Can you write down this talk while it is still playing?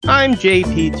I'm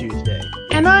JP Tuesday.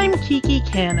 And I'm Kiki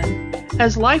Cannon.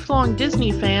 As lifelong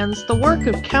Disney fans, the work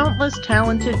of countless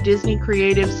talented Disney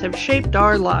creatives have shaped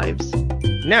our lives.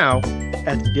 Now,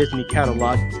 as the Disney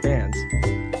catalog expands,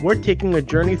 we're taking a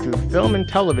journey through film and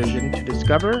television to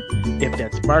discover if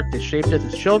that spark that shaped us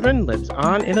as children lives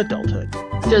on in adulthood.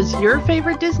 Does your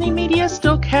favorite Disney media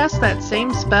still cast that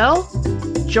same spell?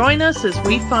 Join us as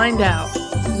we find out.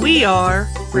 We are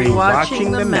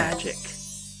Rewatching the Magic.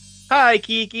 Hi,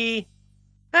 Kiki.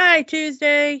 Hi,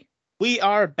 Tuesday. We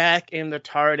are back in the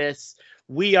TARDIS.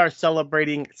 We are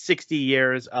celebrating 60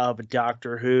 years of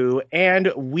Doctor Who,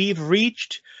 and we've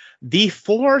reached the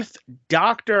fourth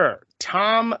Doctor,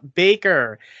 Tom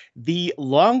Baker, the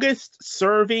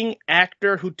longest-serving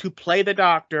actor to play the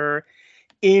Doctor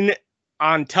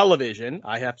on television.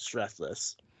 I have to stress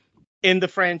this. In the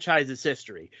franchise's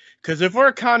history. Because if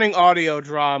we're counting audio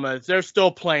dramas, they're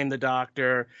still playing the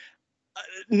Doctor,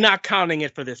 not counting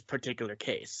it for this particular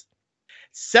case.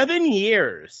 7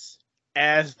 years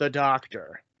as the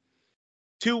Doctor,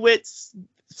 to which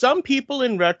some people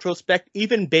in retrospect,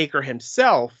 even Baker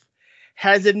himself,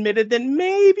 has admitted that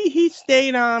maybe he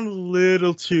stayed on a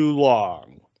little too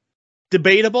long.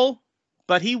 Debatable,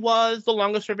 but he was the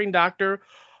longest serving Doctor.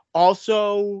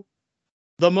 Also,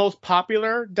 the most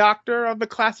popular Doctor of the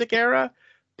classic era,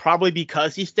 probably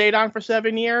because he stayed on for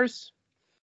 7 years.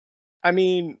 I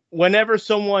mean, whenever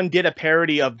someone did a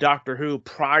parody of Doctor Who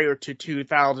prior to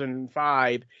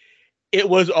 2005, it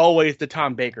was always the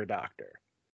Tom Baker Doctor.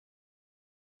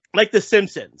 Like The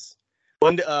Simpsons.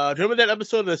 Remember that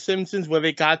episode of The Simpsons where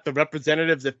they got the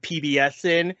representatives of PBS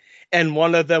in, and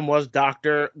one of them was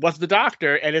the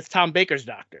Doctor, and it's Tom Baker's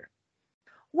Doctor?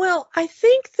 Well, I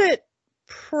think that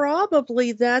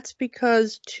probably that's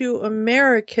because to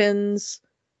Americans,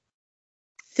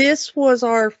 this was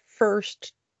our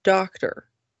first Doctor.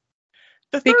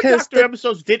 The third Doctor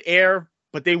episodes did air,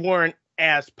 but they weren't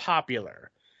as popular.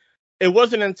 It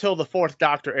wasn't until the fourth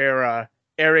Doctor era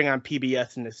airing on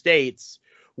PBS in the States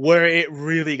where it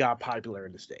really got popular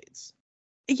in the States.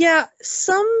 Yeah,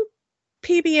 some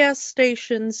PBS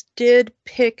stations did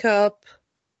pick up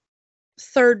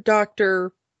third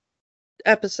Doctor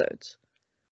episodes,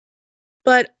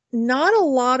 but not a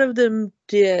lot of them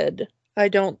did, I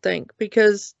don't think,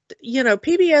 because,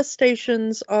 PBS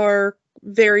stations are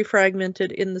very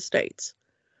fragmented in the States.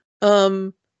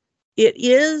 It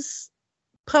is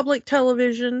public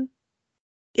television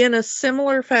in a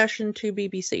similar fashion to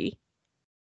BBC.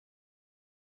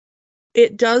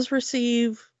 It does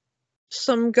receive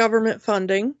some government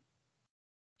funding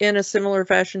in a similar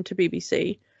fashion to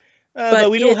BBC.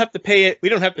 But we don't have to pay it. We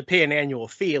don't have to pay an annual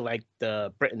fee like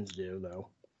the Britons do, though.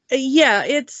 Yeah,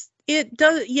 it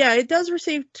does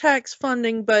receive tax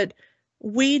funding, but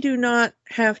we do not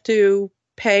have to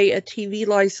pay a TV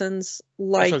license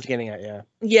like That's what I was getting at, yeah.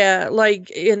 Yeah, like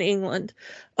in England.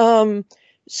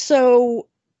 So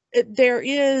there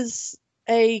is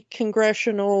a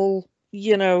congressional,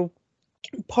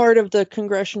 part of the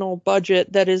congressional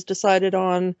budget that is decided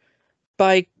on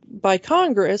by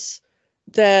Congress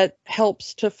that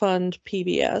helps to fund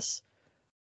PBS.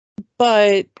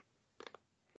 But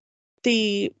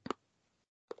the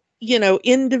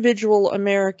individual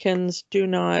Americans do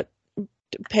not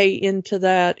pay into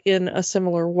that in a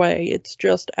similar way. It's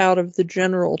just out of the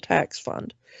general tax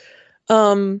fund.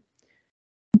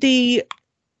 The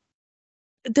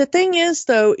thing is,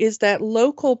 though, is that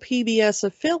local PBS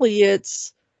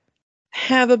affiliates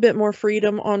have a bit more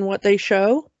freedom on what they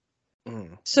show.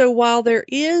 So while there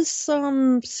is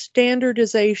some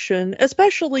standardization,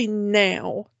 especially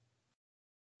now,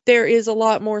 there is a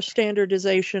lot more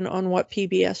standardization on what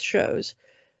PBS shows.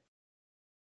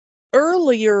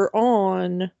 Earlier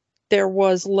on, there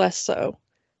was less so.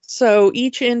 So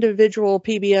each individual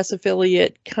PBS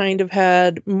affiliate kind of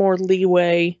had more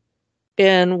leeway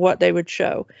in what they would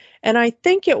show. And I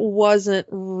think it wasn't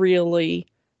really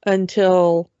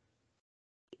until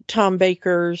Tom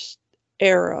Baker's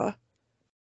era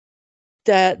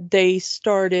that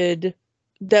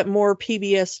more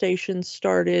PBS stations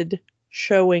started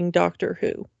showing Doctor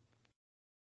Who.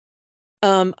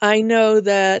 I know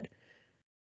that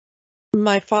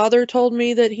my father told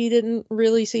me that he didn't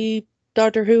really see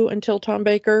Doctor Who until Tom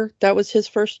Baker. That was his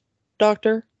first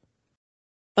Doctor.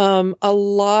 A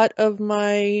lot of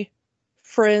my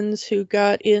friends who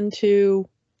got into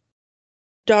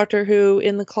Doctor Who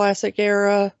in the classic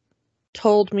era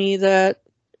told me that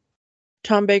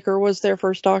Tom Baker was their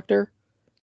first Doctor.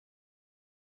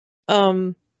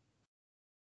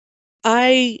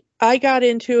 I got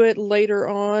into it later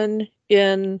on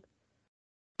in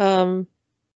kind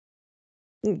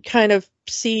of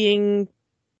seeing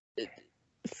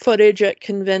footage at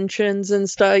conventions and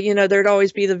stuff. You know, there'd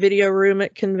always be the video room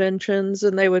at conventions,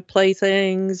 and they would play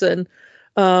things, and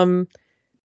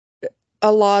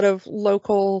a lot of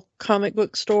local comic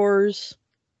book stores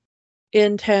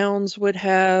in towns would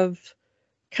have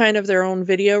kind of their own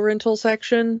video rental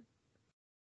section.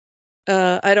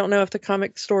 I don't know if the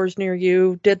comic stores near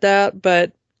you did that,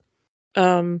 but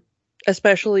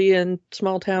especially in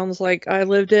small towns like I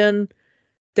lived in,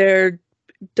 the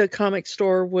comic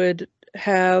store would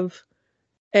have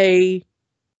a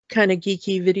kind of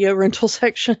geeky video rental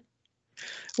section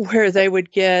where they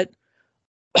would get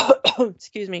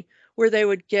excuse me, where they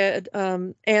would get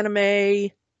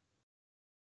anime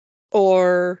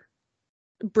or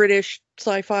British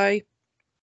sci-fi.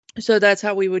 So that's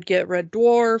how we would get Red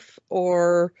Dwarf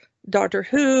or Doctor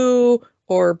Who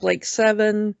or Blake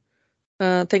Seven,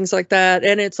 things like that.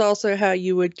 And it's also how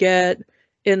you would get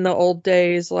in the old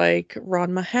days, like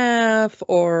Ron Mahaff,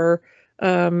 or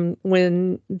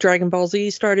when Dragon Ball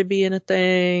Z started being a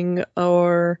thing,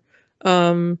 or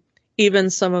even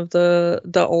some of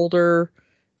the older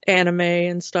anime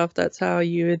and stuff. That's how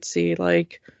you would see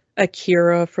like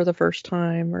Akira for the first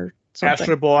time or something.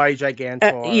 Astro Boy,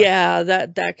 Gigantor. Yeah,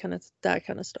 that kind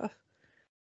of stuff.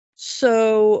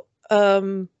 So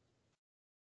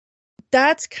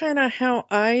that's kind of how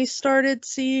I started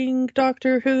seeing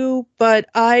Doctor Who, but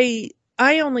I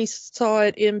only saw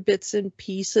it in bits and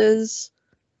pieces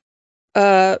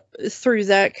through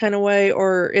that kind of way,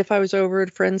 or if I was over at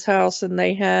a friend's house and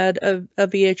they had a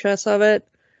VHS of it,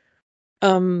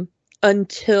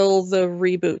 until the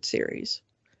reboot series.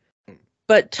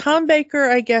 But Tom Baker,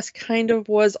 I guess, kind of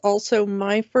was also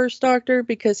my first Doctor,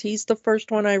 because he's the first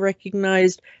one I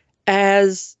recognized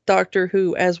as Doctor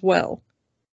Who as well.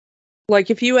 Like,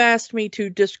 if you asked me to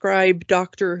describe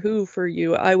Doctor Who for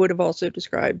you, I would have also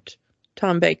described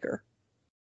Tom Baker.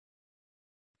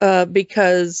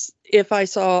 Because if I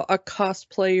saw a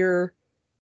cosplayer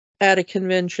at a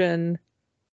convention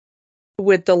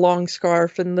with the long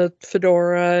scarf and the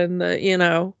fedora and the, you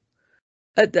know,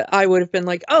 I would have been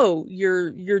like, oh,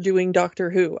 you're doing Doctor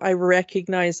Who. I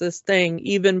recognize this thing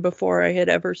even before I had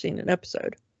ever seen an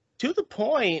episode. To the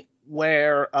point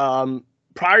where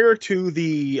prior to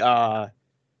the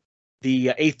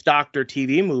Eighth Doctor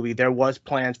TV movie, there was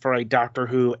plans for a Doctor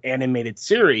Who animated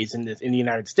series in the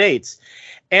United States,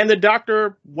 and the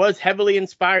Doctor was heavily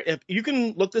inspired. If you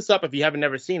can look this up if you haven't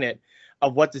ever seen it,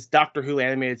 of what this Doctor Who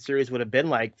animated series would have been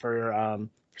like for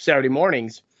Saturday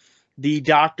mornings. The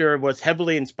Doctor was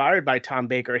heavily inspired by Tom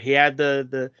Baker. He had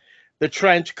the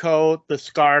trench coat, the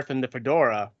scarf, and the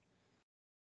fedora.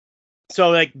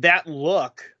 So like that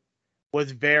look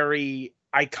was very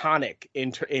iconic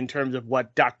in terms of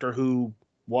what Doctor Who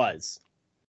was.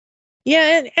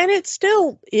 Yeah, and it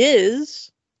still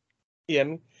is.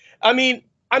 Yeah, I mean,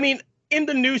 in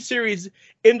the new series,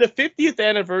 in the 50th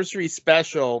anniversary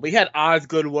special, we had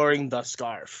Osgood wearing the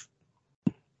scarf.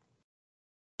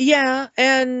 Yeah,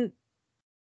 and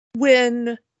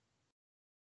when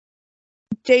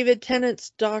David Tennant's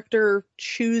Doctor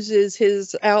chooses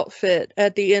his outfit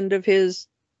at the end of his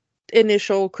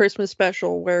initial Christmas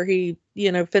special, where he,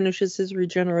 you know, finishes his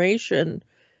regeneration,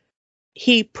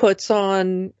 he puts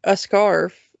on a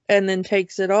scarf and then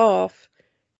takes it off,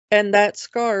 and that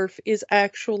scarf is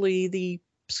actually the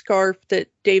scarf that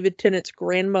David Tennant's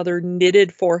grandmother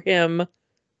knitted for him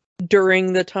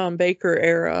during the Tom Baker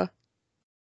era,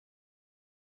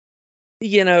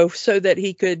 you know, so that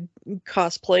he could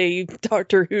cosplay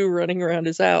Doctor Who running around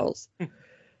his house.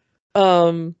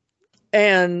 And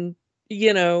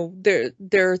you know,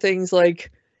 there are things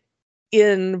like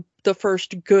in the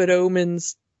first Good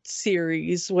Omens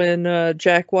series, when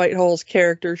Jack Whitehall's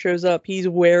character shows up, he's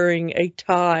wearing a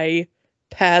tie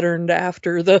patterned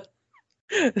after the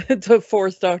the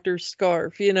Fourth Doctor's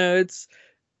scarf. You know,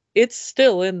 it's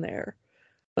still in there.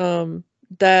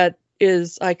 That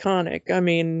is iconic. I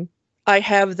mean, I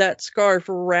have that scarf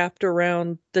wrapped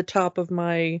around the top of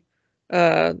my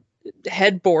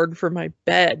headboard for my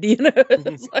bed. You know,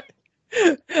 it's like,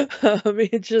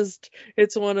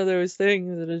 it's one of those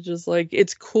things that is just like,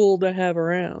 it's cool to have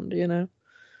around, you know?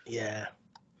 Yeah.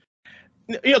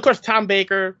 You know, of course, Tom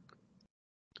Baker,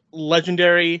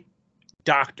 legendary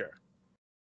Doctor.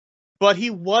 But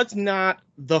he was not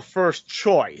the first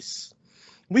choice.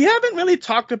 We haven't really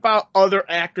talked about other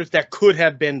actors that could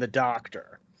have been the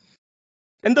Doctor.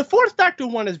 And the Fourth Doctor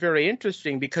one is very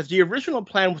interesting because the original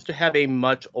plan was to have a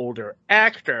much older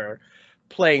actor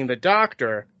playing the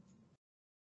Doctor.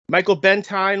 Michael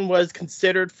Bentine was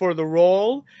considered for the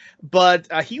role, but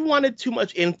he wanted too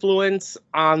much influence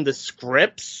on the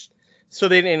scripts, so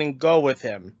they didn't go with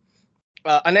him.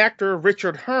 An actor,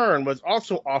 Richard Hearn, was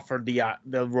also offered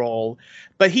the role,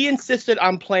 but he insisted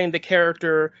on playing the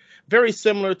character very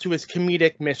similar to his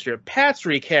comedic Mr.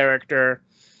 Patsry character,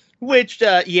 which,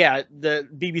 the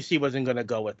BBC wasn't going to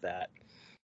go with that.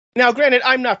 Now, granted,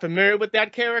 I'm not familiar with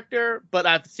that character, but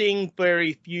I've seen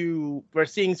we're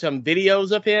seeing some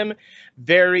videos of him,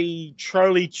 very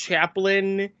Charlie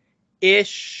Chaplin-ish.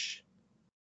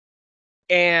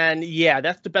 And yeah,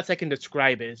 that's the best I can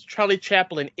describe it. It's Charlie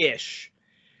Chaplin-ish.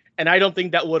 And I don't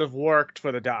think that would have worked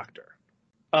for the Doctor.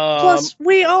 Plus,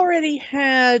 we already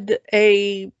had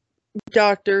a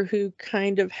Doctor who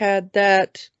kind of had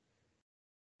that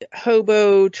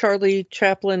hobo Charlie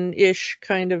Chaplin-ish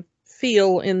kind of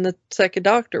feel in the second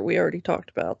Doctor we already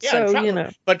talked about. Yeah, so,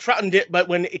 Troughton, but Troughton did. But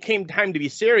when it came time to be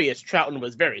serious, Troughton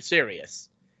was very serious,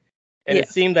 and It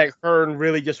seemed like Hearn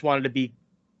really just wanted to be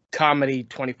comedy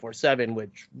 24/7,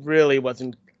 which really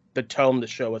wasn't the tone the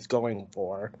show was going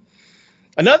for.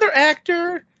 Another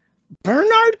actor,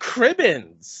 Bernard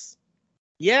Cribbins.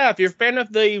 Yeah, if you're a fan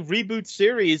of the reboot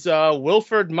series,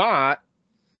 Wilfred Mott.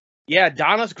 Yeah,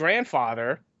 Donna's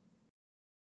grandfather.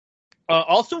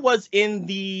 Also was in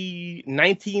the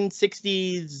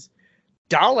 1960s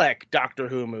Dalek Doctor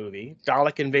Who movie,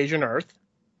 Dalek Invasion Earth.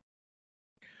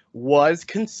 Was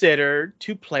considered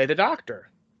to play the Doctor.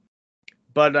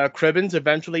 But Cribbins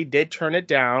eventually did turn it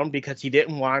down because he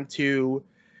didn't want to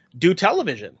do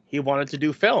television. He wanted to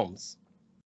do films.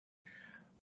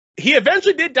 He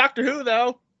eventually did Doctor Who,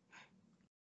 though.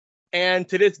 And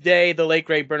to this day, the late,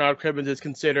 great Bernard Cribbins is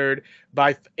considered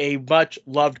by a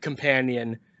much-loved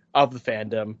companion of the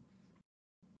fandom.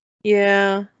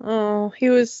 Yeah. Oh, he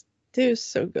was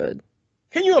so good.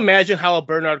 Can you imagine how a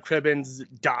Bernard Cribbins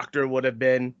Doctor would have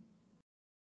been?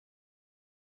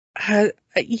 I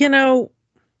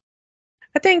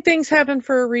think things happen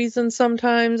for a reason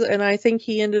sometimes, and I think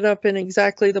he ended up in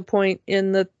exactly the point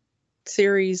in the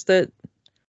series that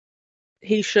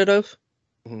he should have.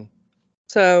 Mm-hmm.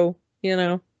 So,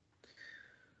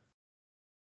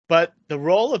 But the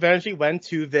role eventually went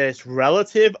to this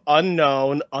relative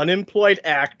unknown, unemployed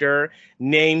actor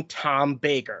named Tom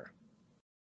Baker.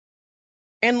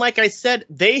 And like I said,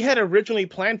 they had originally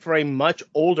planned for a much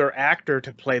older actor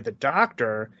to play the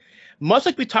Doctor. Much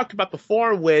like we talked about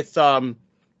before with William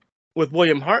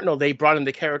Hartnell, they brought in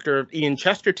the character of Ian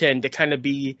Chesterton to kind of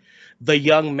be the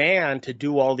young man to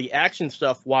do all the action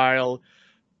stuff while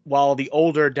the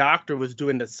older Doctor was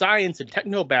doing the science and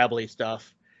technobabbly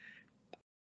stuff.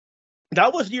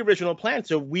 That was the original plan.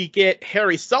 So we get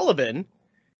Harry Sullivan,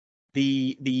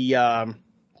 the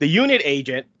unit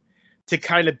agent, to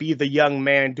kind of be the young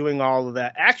man doing all of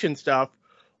the action stuff,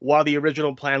 while the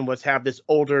original plan was have this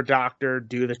older Doctor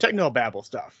do the technobabble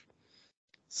stuff.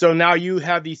 So now you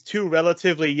have these two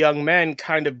relatively young men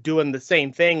kind of doing the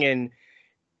same thing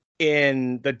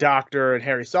in the Doctor and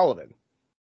Harry Sullivan.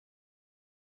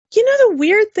 The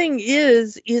weird thing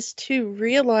is to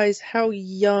realize how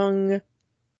young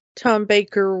Tom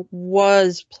Baker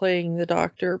was playing the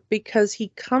Doctor, because he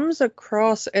comes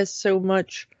across as so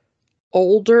much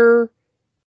older,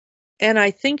 and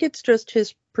I think it's just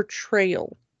his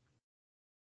portrayal.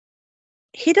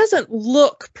 He doesn't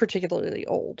look particularly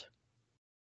old,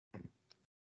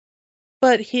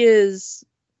 but his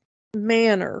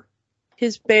manner,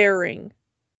 his bearing,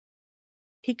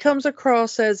 he comes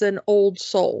across as an old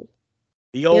soul.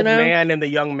 The old man in the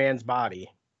young man's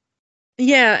body.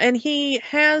 Yeah, and he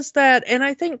has that, and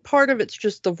I think part of it's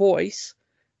just the voice,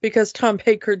 because Tom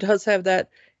Baker does have that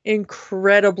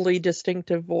incredibly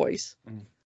distinctive voice.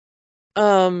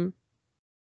 And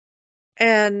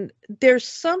there's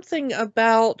something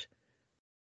about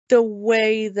the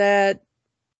way that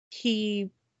he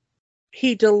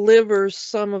delivers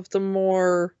some of the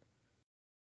more,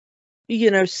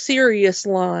 serious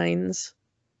lines,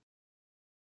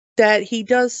 that he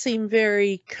does seem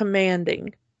very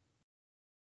commanding.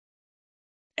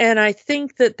 And I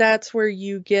think that that's where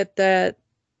you get that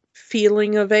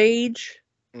feeling of age.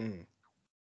 Mm.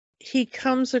 He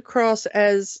comes across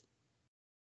as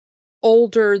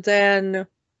older than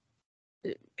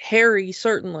Harry,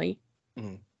 certainly.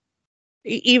 Mm.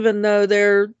 Even though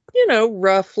they're,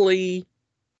 roughly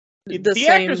the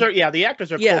same. The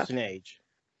actors are close in age.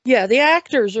 Yeah, the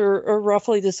actors are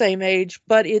roughly the same age,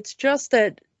 but it's just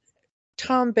that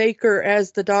Tom Baker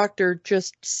as the Doctor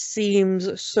just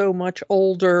seems so much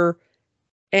older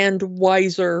and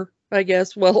wiser, I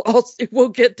guess. Well, we'll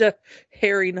get to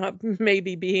Harry not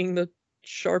maybe being the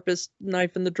sharpest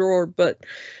knife in the drawer, but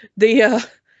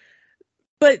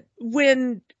but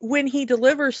when he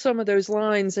delivers some of those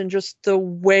lines and just the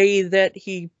way that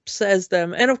he says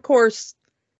them, and of course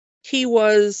he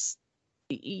was,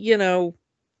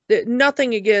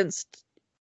 nothing against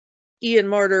Ian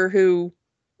Marter, who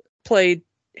played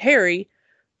Harry,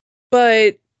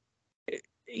 but,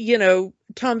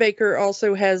 Tom Baker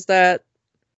also has that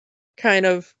kind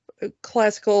of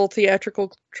classical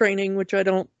theatrical training, which I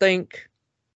don't think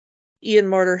Ian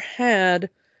Marter had.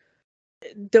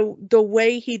 The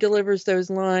way he delivers those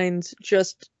lines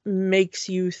just makes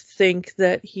you think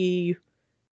that he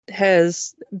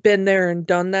has been there and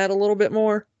done that a little bit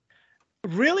more.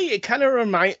 Really, it kind of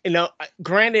reminds,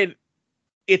 granted,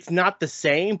 it's not the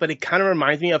same, but it kind of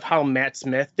reminds me of how Matt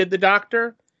Smith did the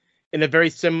Doctor, in a very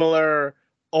similar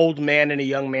old man in a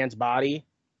young man's body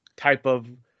type of,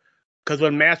 because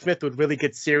when Matt Smith would really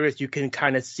get serious, you can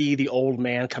kind of see the old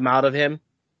man come out of him.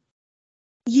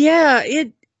 Yeah,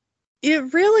 it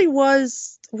really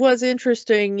was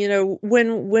interesting.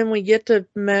 When we get to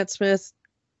Matt Smith,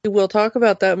 we'll talk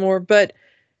about that more, but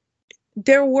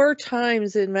there were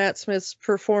times in Matt Smith's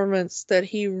performance that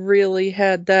he really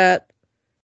had that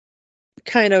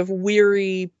kind of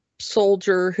weary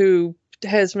soldier who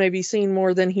has maybe seen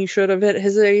more than he should have at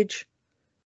his age.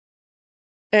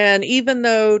 And even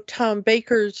though Tom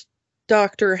Baker's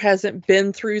Doctor hasn't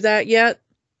been through that yet,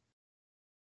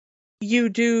 you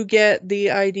do get the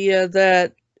idea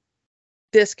that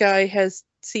this guy has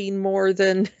seen more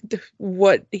than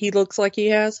what he looks like he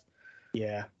has.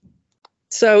 Yeah.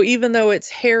 So even though it's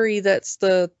Harry that's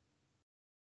the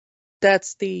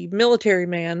military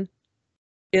man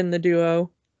in the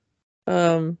duo,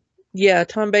 yeah,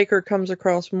 Tom Baker comes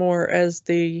across more as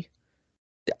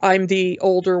I'm the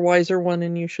older, wiser one,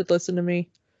 and you should listen to me.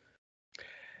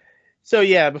 So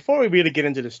yeah, before we really get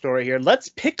into the story here, let's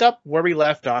pick up where we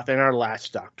left off in our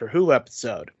last Doctor Who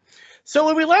episode. So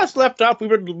when we last left off, we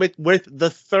were with the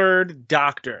third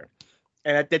Doctor.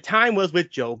 And at the time was with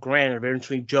Joe Grant.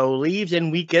 Eventually Joe leaves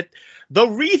and we get the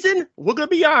reason, we're going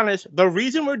to be honest, the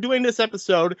reason we're doing this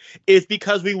episode is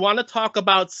because we want to talk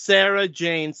about Sarah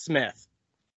Jane Smith.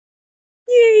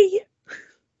 Yay!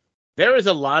 There is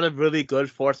a lot of really good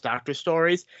Fourth Doctor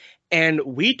stories, and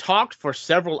we talked for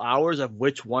several hours of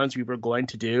which ones we were going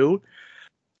to do.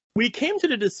 We came to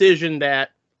the decision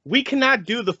that we cannot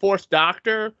do the Fourth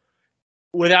Doctor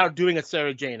without doing a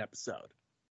Sarah Jane episode.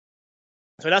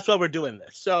 So that's why we're doing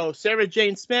this. So Sarah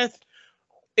Jane Smith,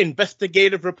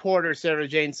 investigative reporter Sarah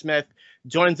Jane Smith,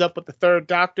 joins up with the third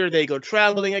Doctor. They go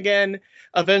traveling again.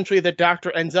 Eventually the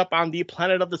Doctor ends up on the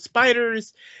planet of the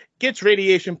spiders, gets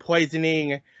radiation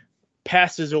poisoning,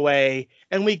 passes away,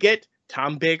 and we get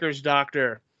Tom Baker's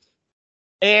Doctor.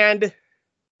 And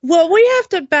well, we have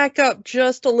to back up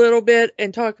just a little bit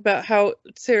and talk about how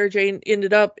Sarah Jane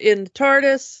ended up in the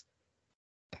TARDIS,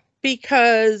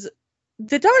 because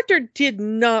the Doctor did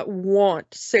not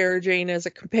want Sarah Jane as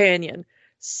a companion.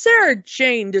 Sarah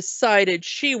Jane decided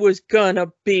she was gonna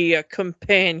be a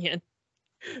companion.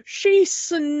 She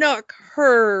snuck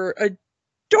her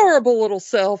adorable little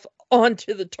self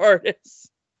onto the TARDIS.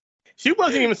 She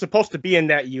wasn't even supposed to be in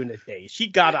that unit day. She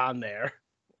got on there.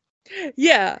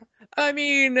 Yeah, I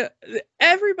mean,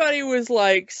 everybody was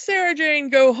like, Sarah Jane,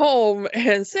 go home.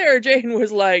 And Sarah Jane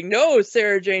was like, no,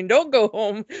 Sarah Jane, don't go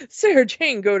home. Sarah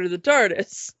Jane, go to the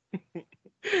TARDIS.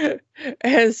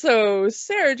 And so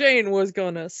Sarah Jane was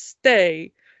gonna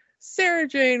stay. Sarah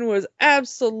Jane was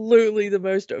absolutely the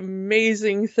most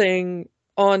amazing thing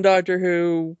on Doctor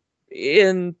Who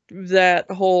in that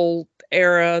whole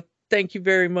era. Thank you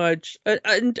very much.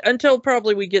 Until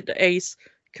probably we get to Ace,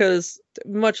 because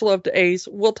much love to Ace.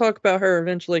 We'll talk about her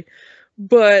eventually.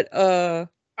 But, I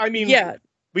mean, yeah.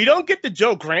 We don't get the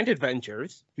Joe Grant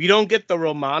adventures. We don't get the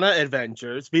Romana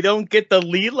adventures. We don't get the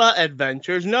Leela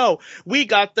adventures. No, we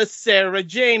got the Sarah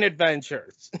Jane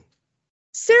adventures.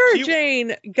 Sarah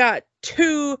Jane got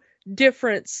 2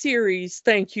 different series,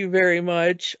 thank you very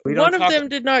much. One of them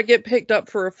did not get picked up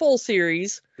for a full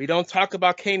series. We don't talk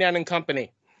about K9 and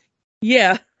Company.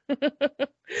 Yeah.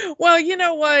 Well, you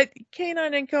know what?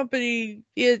 K9 and Company,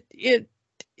 it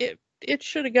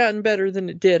should have gotten better than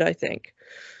it did, I think.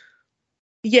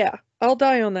 Yeah, I'll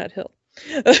die on that hill.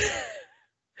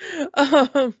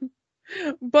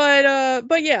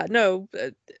 But yeah, no.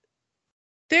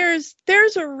 There's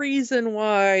a reason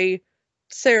why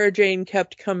Sarah Jane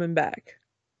kept coming back.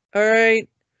 All right?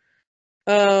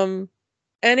 And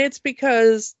it's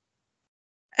because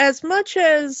as much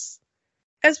as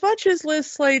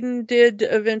Liz Sladen did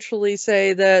eventually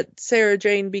say that Sarah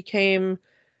Jane became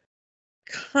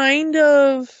kind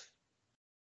of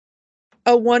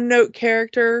a one-note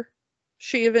character,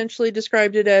 she eventually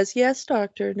described it as, yes,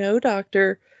 doctor, no,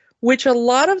 doctor, which a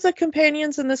lot of the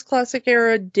companions in this classic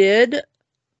era did,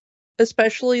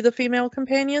 especially the female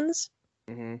companions.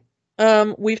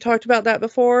 Mm-hmm. We've talked about that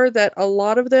before, that a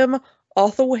lot of them all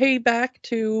the way back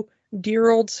to dear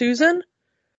old Susan,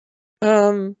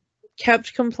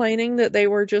 kept complaining that they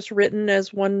were just written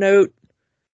as one note,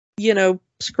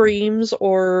 screams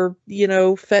or,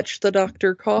 fetch the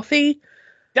doctor coffee.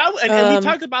 And we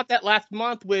talked about that last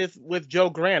month with Joe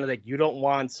Grant. Like, you don't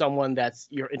want someone that's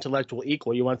your intellectual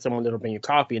equal. You want someone that'll bring you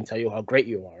coffee and tell you how great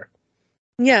you are.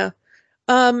 Yeah.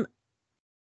 I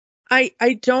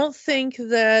don't think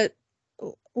that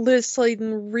Liz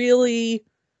Sladen really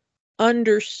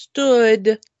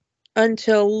understood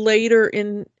until later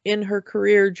in her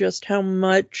career just how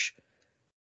much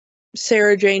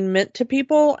Sarah Jane meant to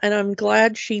people, and I'm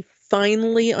glad she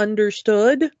finally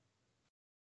understood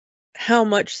how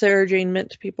much Sarah Jane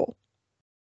meant to people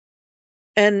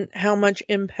and how much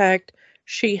impact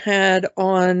she had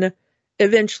on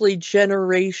eventually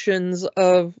generations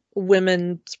of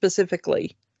women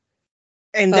specifically.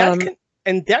 And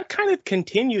that kind of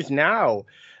continues now.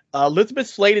 Elizabeth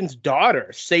Sladen's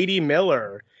daughter, Sadie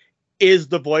Miller, is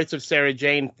the voice of Sarah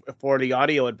Jane for the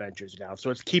audio adventures now. So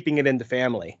it's keeping it in the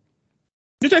family,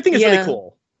 which I think is really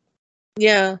cool.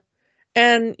 Yeah.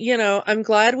 And, I'm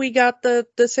glad we got the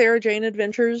Sarah Jane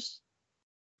adventures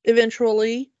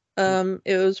eventually. It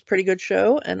was a pretty good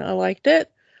show and I liked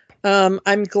it.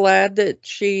 I'm glad that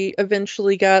she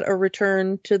eventually got a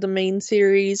return to the main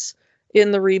series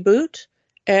in the reboot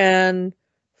and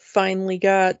finally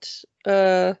got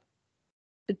to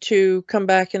come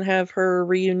back and have her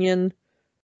reunion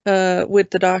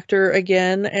with the Doctor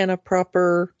again and a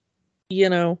proper,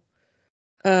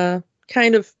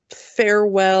 kind of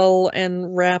farewell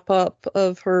and wrap up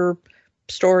of her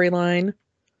storyline.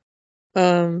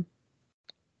 But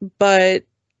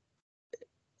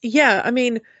yeah, I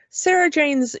mean, Sarah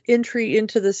Jane's entry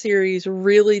into the series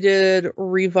really did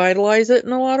revitalize it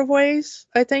in a lot of ways,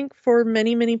 I think, for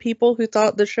many, many people who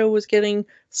thought the show was getting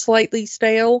slightly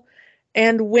stale.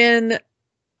 And when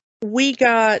we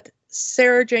got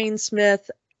Sarah Jane Smith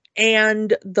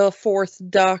and the Fourth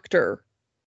Doctor,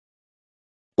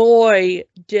 boy,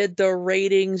 did the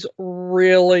ratings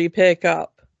really pick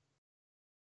up.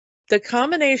 The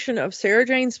combination of Sarah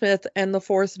Jane Smith and the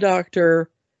Fourth Doctor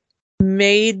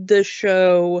made the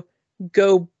show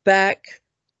go back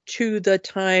to the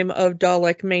time of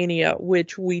Dalek Mania,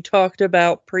 which we talked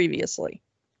about previously.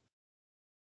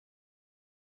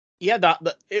 Yeah,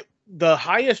 the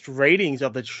highest ratings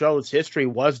of the show's history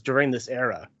was during this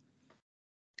era.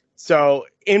 So,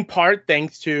 in part,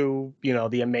 thanks to, the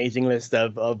amazingness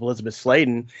of Elizabeth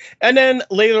Sladen, and then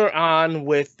later on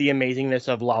with the amazingness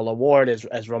of Lalla Ward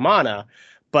as Romana.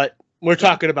 But we're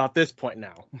talking about this point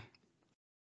now.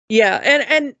 Yeah,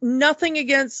 and nothing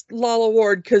against Lalla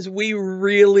Ward, because we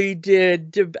really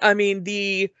did. I mean,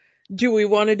 do we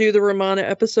want to do the Romana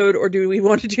episode or do we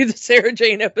want to do the Sarah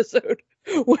Jane episode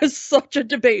was such a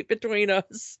debate between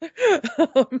us.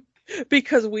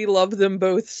 Because we love them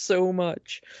both so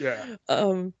much. Yeah.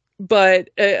 But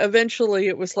eventually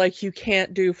it was like, you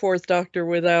can't do Fourth Doctor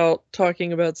without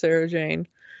talking about Sarah Jane.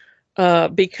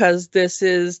 Because this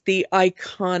is the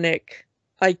iconic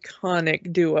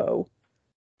duo.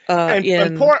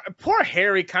 And poor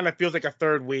Harry kind of feels like a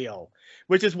third wheel,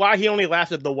 which is why he only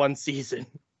lasted the one season.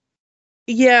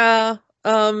 Yeah.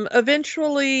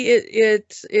 Eventually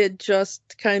it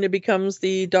just kind of becomes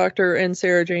the Doctor and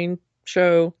Sarah Jane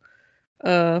show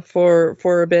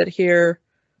for a bit here.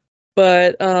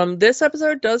 But this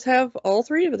episode does have all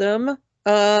three of them.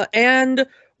 And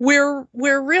we're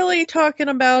really talking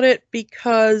about it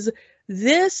because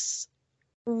this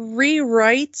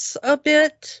rewrites a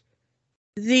bit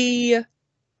the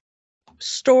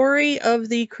story of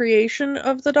the creation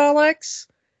of the Daleks,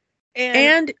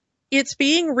 and it's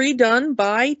being redone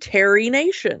by Terry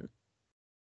Nation.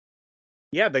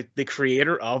 Yeah, the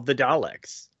creator of the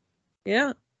Daleks.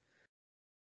 Yeah.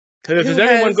 Because if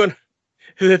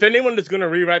anyone is going to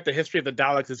rewrite the history of the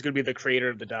Daleks, it's going to be the creator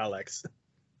of the Daleks.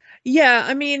 Yeah,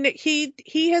 I mean,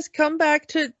 he has come back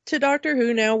to Doctor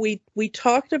Who now. We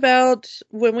talked about,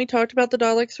 when we talked about the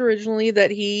Daleks originally,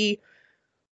 that he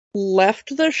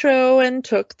left the show and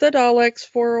took the Daleks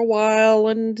for a while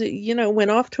and, went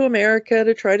off to America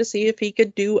to try to see if he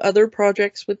could do other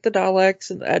projects with the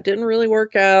Daleks, and that didn't really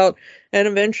work out. And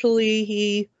eventually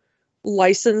he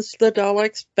licensed the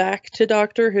Daleks back to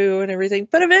Doctor Who and everything.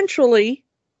 But eventually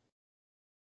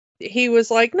he was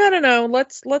like, no,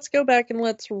 let's go back and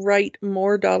let's write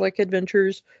more Dalek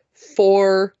adventures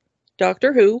for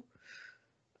Doctor Who.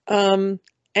 And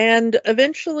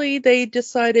eventually they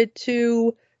decided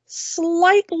to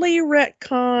slightly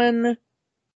retcon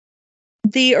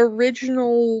the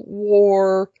original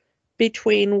war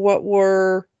between what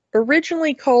were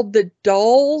originally called the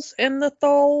Dolls and the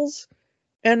Thulls,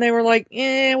 and they were like,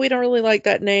 we don't really like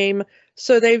that name.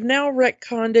 So they've now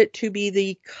retconned it to be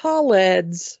the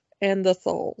Khaleds and the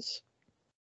Thals.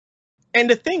 And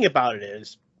the thing about it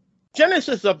is,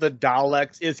 Genesis of the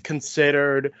Daleks is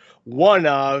considered one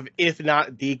of, if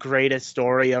not the greatest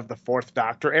story of the Fourth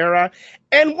Doctor era,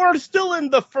 and we're still in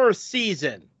the first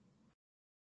season.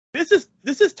 This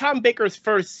is Tom Baker's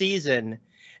first season,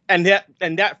 and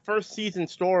that first season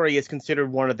story is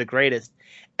considered one of the greatest.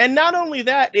 And not only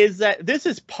that, is that this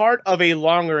is part of a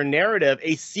longer narrative,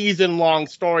 a season-long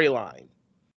storyline.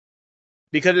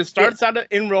 Because it starts out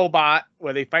in Robot,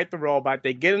 where they fight the robot,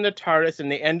 they get in the TARDIS,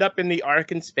 and they end up in the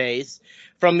Ark in space.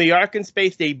 From the Ark in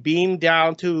space, they beam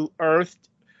down to Earth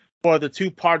for the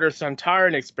two-parter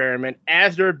Santaran experiment.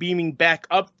 As they're beaming back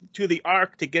up to the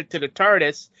Ark to get to the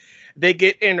TARDIS, they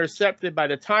get intercepted by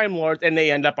the Time Lords, and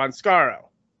they end up on Skaro,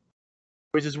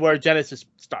 which is where Genesis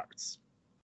starts.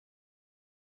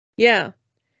 Yeah.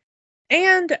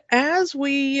 And as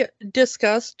we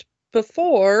discussed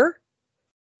before,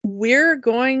 we're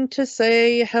going to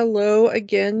say hello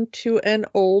again to an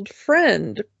old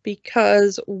friend,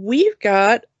 because we've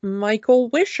got Michael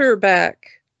Wisher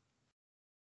back.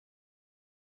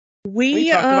 We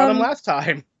talked about him last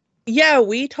time. Yeah,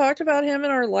 we talked about him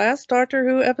in our last Doctor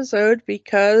Who episode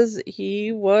because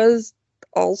he was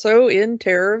also in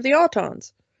Terror of the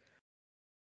Autons.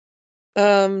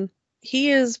 He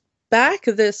is back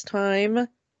this time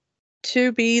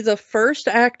to be the first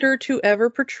actor to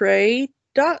ever portray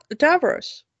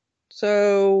Davros.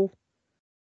 So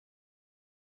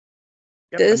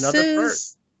this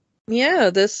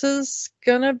is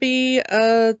gonna be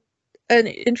an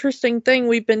interesting thing.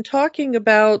 We've been talking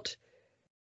about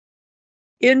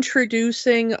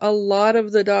introducing a lot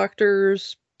of the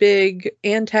Doctor's big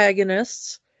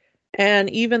antagonists, and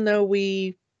even though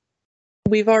we've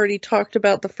already talked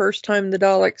about the first time the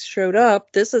Daleks showed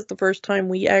up, this is the first time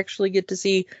we actually get to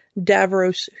see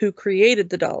Davros, who created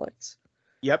the Daleks.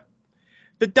 Yep.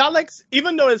 The Daleks,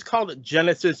 even though it's called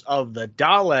Genesis of the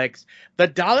Daleks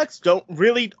don't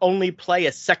really only play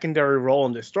a secondary role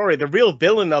in the story. The real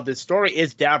villain of this story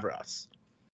is Davros.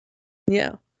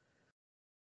 Yeah.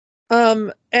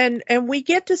 And we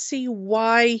get to see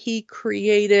why he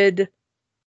created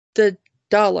the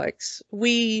Daleks.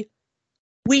 We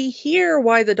hear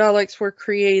why the Daleks were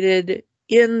created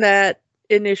in that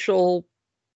initial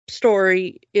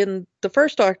story in the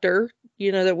first Doctor,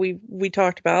 that we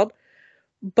talked about.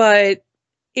 But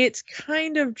it's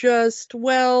kind of just,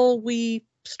 well, we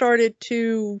started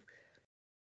to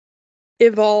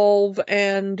evolve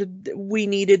and we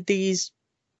needed these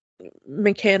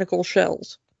mechanical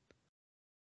shells.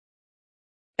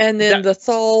 And then the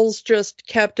Thals just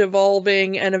kept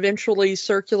evolving, and eventually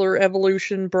circular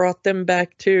evolution brought them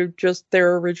back to just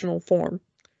their original form,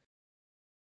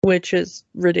 which is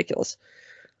ridiculous.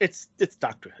 It's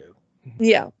Doctor Who.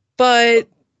 Yeah, but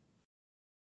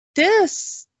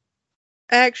this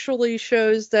actually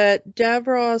shows that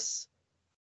Davros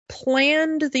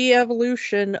planned the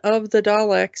evolution of the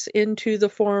Daleks into the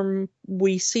form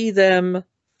we see them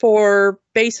for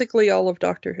basically all of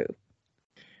Doctor Who.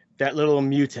 That little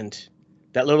mutant,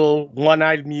 that little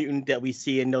one-eyed mutant that we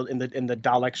see in the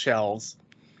Dalek shells.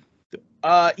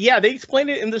 Yeah, they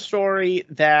explained it in the story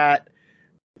that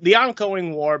the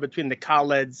ongoing war between the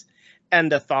Khaleds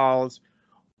and the Thals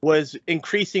was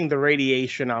increasing the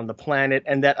radiation on the planet,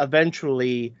 and that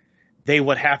eventually they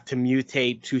would have to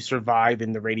mutate to survive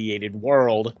in the radiated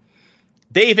world.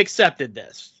 They've accepted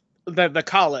this. The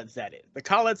Khaleds, that is. The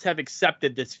Khaleds have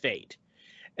accepted this fate.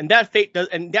 And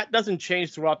that doesn't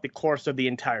change throughout the course of the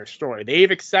entire story. They've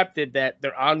accepted that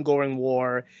their ongoing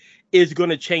war is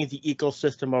going to change the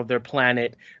ecosystem of their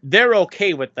planet. They're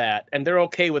okay with that, and they're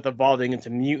okay with evolving into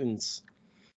mutants.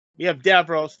 You have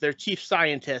Davros, their chief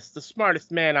scientist, the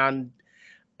smartest man on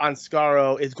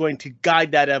Skaro, is going to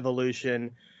guide that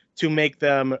evolution to make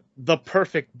them the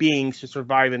perfect beings to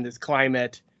survive in this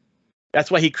climate.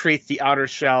 That's why he creates the outer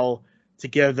shell, to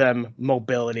give them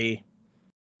mobility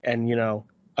and,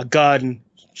 a gun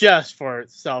just for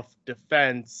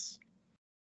self-defense.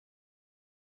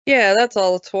 Yeah, that's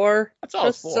all it's for. That's all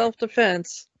it's for.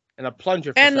 Self-defense. And a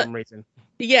plunger for some reason.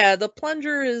 Yeah, the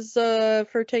plunger is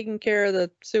for taking care of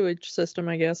the sewage system,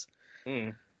 I guess.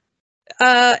 Mm.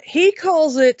 He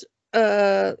calls it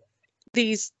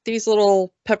these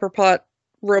little pepper pot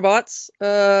robots.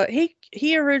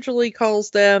 He originally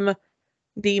calls them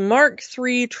the Mark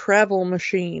III travel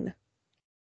machine.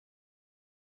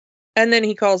 And then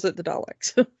he calls it the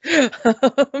Daleks.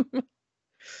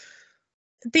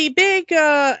 The big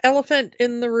elephant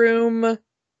in the room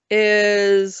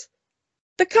is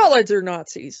the Khaleds are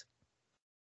Nazis.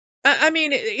 I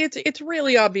mean, it's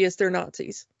really obvious they're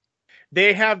Nazis.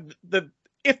 They have the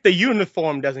if the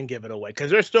uniform doesn't give it away,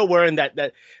 because they're still wearing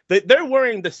they're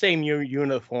wearing the same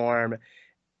uniform,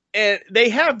 and they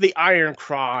have the Iron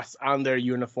Cross on their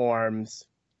uniforms.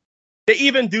 They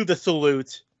even do the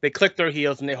salute. They click their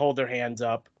heels and they hold their hands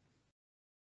up.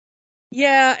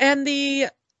 Yeah, and the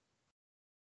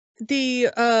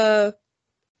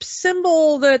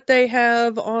symbol that they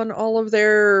have on all of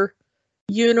their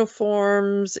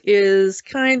uniforms is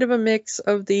kind of a mix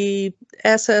of the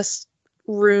SS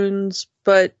runes,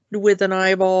 but with an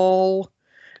eyeball.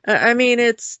 I mean,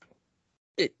 it's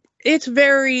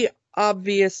very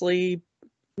obviously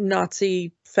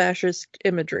Nazi fascist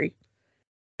imagery,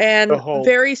 The and whole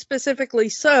very specifically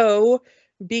so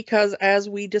because, as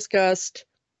we discussed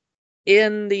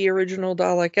in the original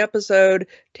Dalek episode,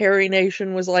 Terry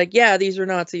Nation was like, "Yeah, these are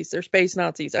Nazis. They're space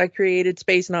Nazis. I created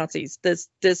space Nazis. This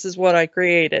is what I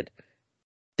created."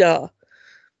 Duh.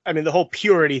 I mean, the whole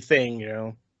purity thing, you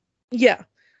know. Yeah.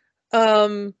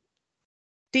 And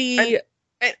The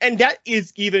and that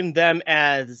is even them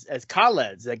as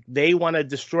Khaleds. Like, they want to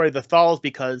destroy the Thals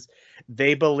because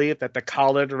they believe that the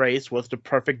Khaled race was the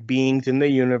perfect beings in the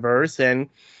universe, and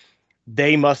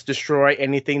they must destroy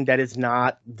anything that is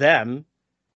not them,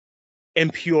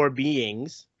 impure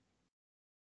beings.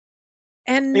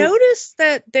 and And notice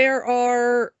that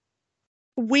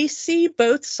we see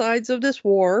both sides of this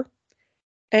war.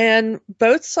 And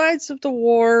both sides of the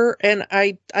war, and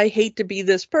I hate to be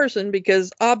this person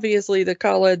because obviously the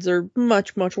Khaleds are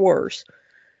much, much worse.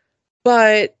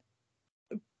 But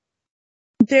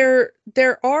there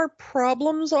are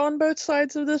problems on both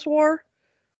sides of this war.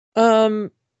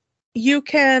 Um, you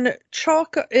can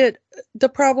chalk the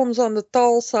problems on the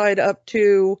Thal side up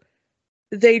to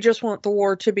they just want the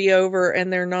war to be over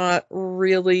and they're not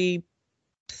really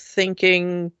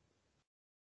thinking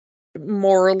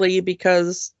morally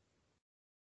because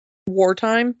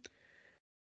wartime.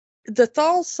 The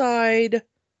Thal side,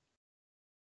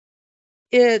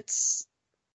 it's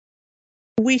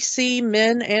we see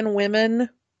men and women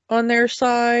on their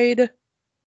side.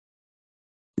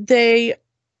 They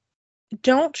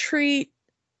don't treat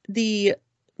the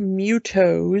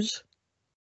mutos,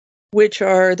 which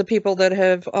are the people that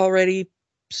have already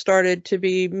started to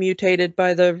be mutated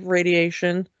by the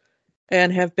radiation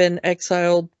and have been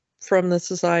exiled from the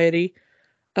society.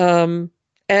 And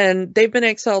they've been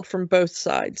exiled from both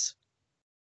sides.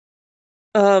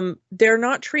 They're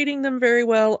not treating them very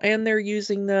well, and they're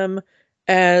using them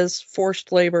as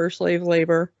forced labor, slave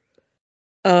labor,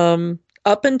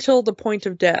 up until the point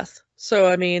of death. So,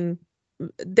 I mean,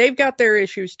 they've got their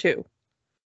issues too.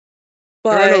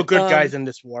 there are no But, good guys in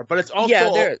this war, but it's yeah,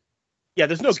 also yeah,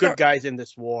 there's no good guys in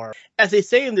this war. As they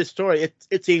say in this story,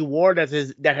 it's a war that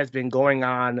has been going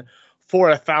on for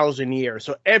 1,000 years.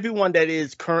 So everyone that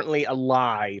is currently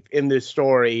alive in this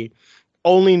story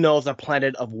only knows a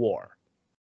planet of war.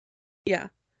 yeah.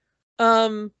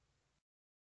 Um,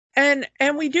 and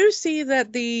we do see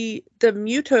that the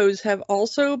mutos have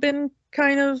also been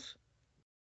kind of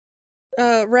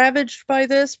ravaged by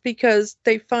this because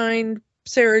they find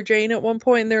Sarah Jane at one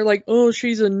point and they're like, "Oh,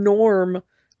 she's a norm.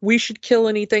 We should kill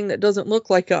anything that doesn't look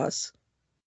like us."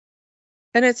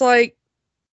 And it's like,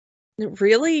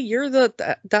 really? You're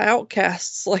the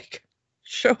outcasts. Like,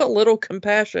 show a little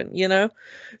compassion, you know?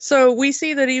 So we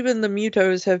see that even the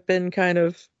mutos have been kind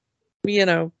of, you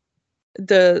know,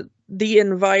 the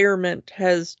environment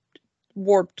has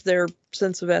warped their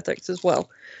sense of ethics as well.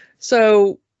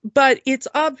 So, but it's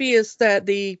obvious that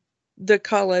the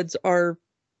Khaleds are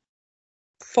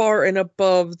far and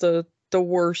above the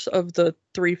worst of the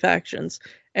three factions,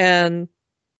 and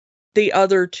the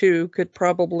other two could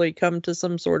probably come to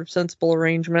some sort of sensible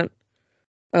arrangement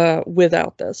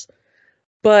without this.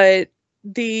 But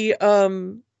the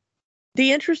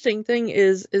interesting thing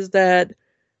is that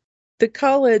the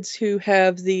Khaleds who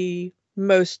have the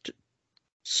most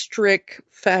strict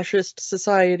fascist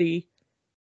society,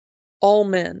 all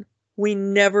men. We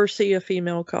never see a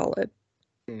female Khaled.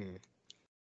 Hmm.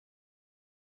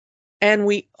 And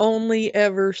we only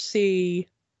ever see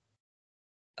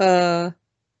uh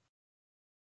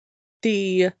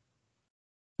the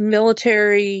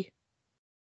military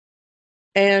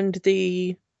and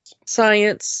the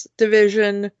science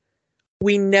division.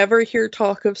 We never hear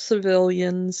talk of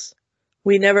civilians.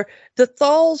 We never the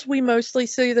Thals we mostly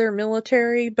see their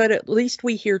military, but at least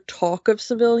we hear talk of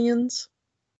civilians.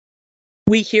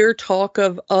 We hear talk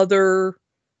of other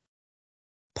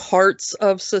parts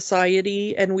of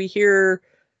society, and we hear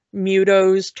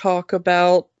mutos talk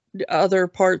about other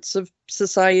parts of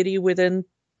society within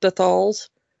the Thals.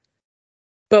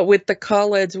 But with the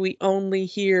Khaleds, we only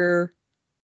hear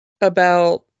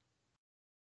about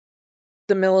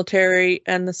the military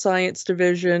and the science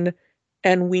division,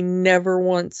 and we never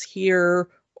once hear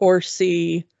or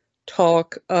see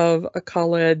talk of a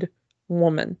Khaled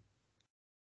woman,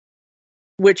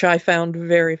 which I found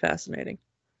very fascinating.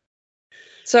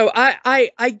 So I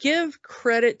give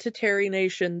credit to Terry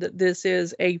Nation that this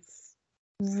is a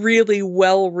really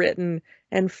well written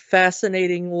and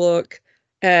fascinating look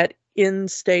at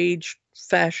in-stage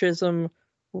fascism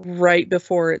right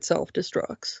before it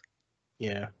self-destructs.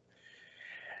 Yeah.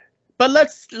 But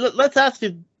let's ask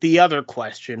the other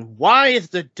question. Why is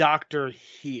the Doctor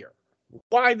here?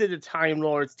 Why did the Time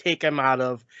Lords take him out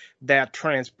of that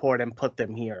transport and put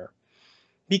them here?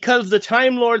 Because the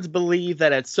Time Lords believe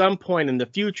that at some point in the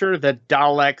future, the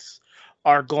Daleks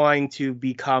are going to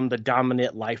become the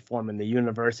dominant life form in the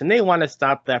universe, and they want to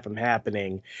stop that from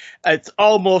happening. It's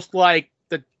almost like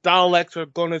the Daleks are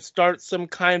going to start some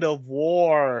kind of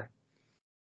war.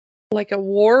 Like a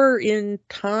war in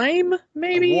time,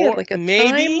 maybe? Like a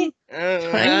Maybe?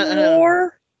 time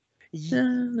war?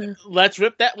 Let's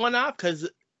rip that one off, because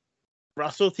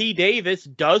Russell T Davies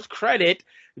does credit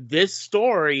this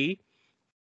story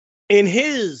in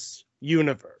his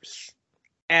universe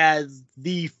as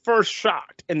the first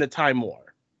shot in the Time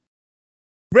War.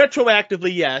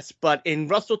 Retroactively, yes, but in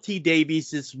Russell T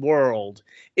Davies' world,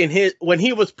 when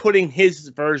he was putting his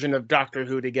version of Doctor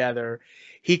Who together,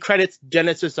 he credits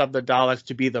Genesis of the Daleks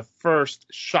to be the first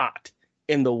shot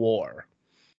in the war.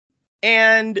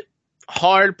 And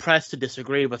hard pressed to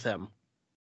disagree with him.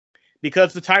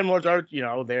 Because the Time Lords are,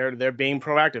 they're being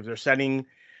proactive. They're sending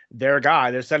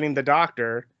they're sending the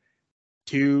Doctor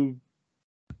to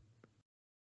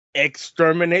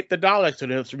exterminate the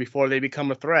Daleks before they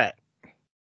become a threat.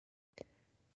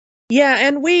 Yeah,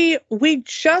 and we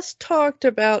just talked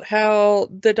about how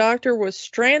the Doctor was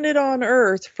stranded on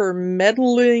Earth for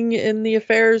meddling in the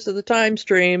affairs of the time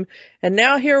stream, and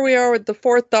now here we are with the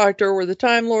fourth Doctor, where the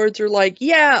Time Lords are like,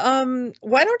 "Yeah,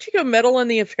 why don't you go meddle in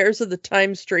the affairs of the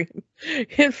time stream?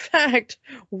 In fact,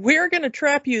 we're going to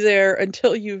trap you there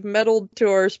until you've meddled to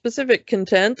our specific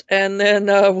content, and then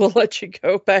we'll let you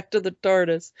go back to the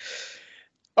TARDIS."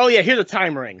 Oh yeah, here's a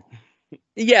time ring.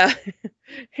 Yeah.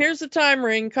 Here's a time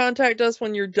ring. Contact us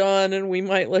when you're done, and we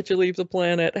might let you leave the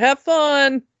planet. Have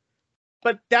fun!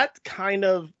 But that's kind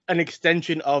of an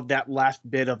extension of that last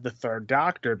bit of the third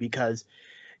Doctor, because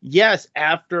yes,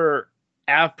 after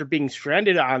being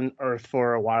stranded on Earth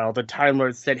for a while, the Time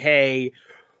Lords said, "Hey,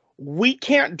 we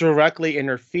can't directly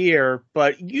interfere,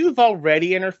 but you've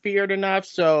already interfered enough,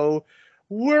 so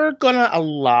we're gonna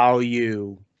allow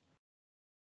you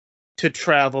to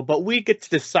travel, but we get to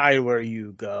decide where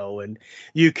you go, and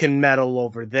you can meddle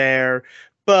over there.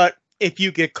 But if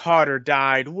you get caught or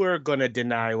died, we're gonna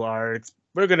deny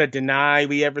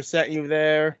we ever sent you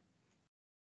there."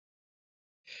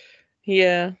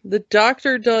 Yeah, the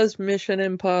Doctor does Mission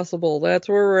Impossible. That's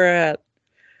where we're at.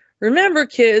 Remember,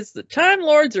 kids, the Time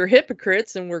Lords are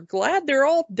hypocrites, and we're glad they're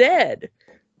all dead.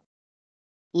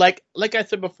 Like I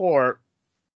said before,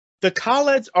 the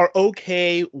Khalids are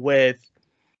okay with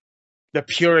the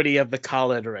purity of the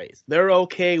Khalid race. They're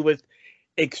okay with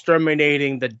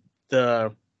exterminating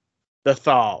the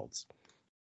Thals.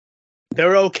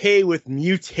 They're okay with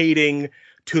mutating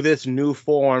to this new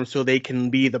form so they can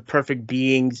be the perfect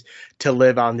beings to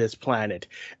live on this planet.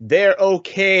 They're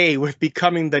okay with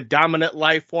becoming the dominant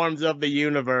life forms of the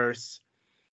universe.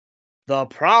 The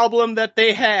problem that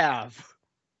they have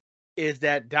is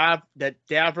that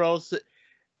Davros,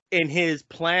 in his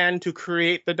plan to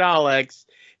create the Daleks,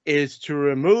 is to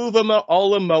remove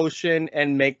all emotion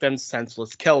and make them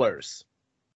senseless killers.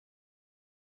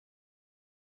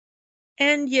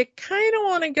 And you kind of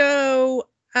want to go,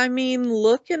 I mean,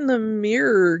 look in the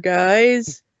mirror,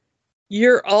 guys.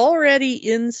 You're already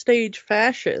in stage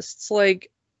fascists.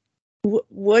 Like,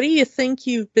 what do you think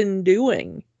you've been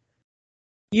doing?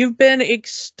 You've been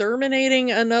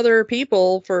exterminating another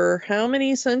people for how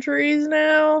many centuries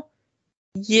now?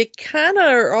 You kind of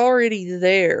are already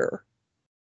there.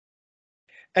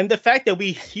 And the fact that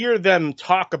we hear them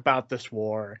talk about this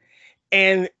war,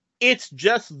 and it's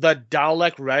just the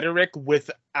Dalek rhetoric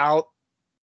without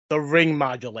the ring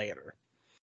modulator.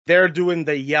 They're doing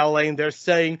the yelling. They're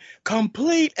saying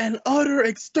complete and utter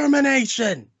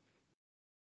extermination.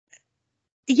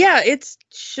 Yeah, it's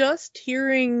just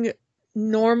hearing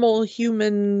normal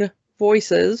human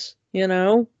voices,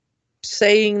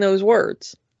 saying those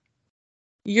words.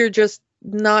 You're just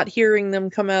not hearing them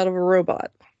come out of a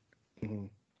robot. Mm-hmm.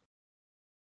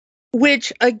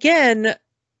 Which, again,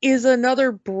 is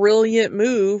another brilliant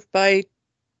move by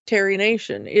Terry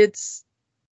Nation.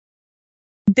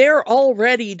 They're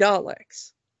already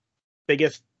Daleks. They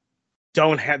just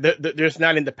don't have, there's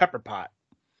not in the pepper pot.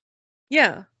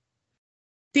 Yeah.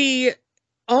 The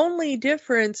only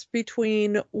difference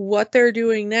between what they're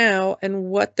doing now and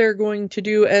what they're going to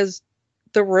do as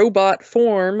the robot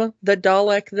form, the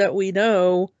Dalek that we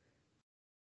know,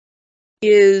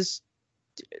 is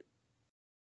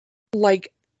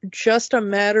like just a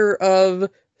matter of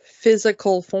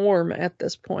physical form at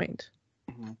this point.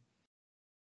 Mm-hmm.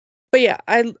 But yeah,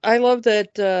 I love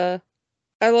that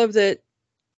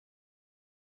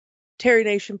Terry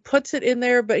Nation puts it in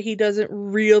there, but he doesn't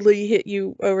really hit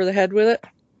you over the head with it.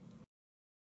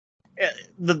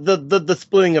 The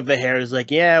splitting of the hair is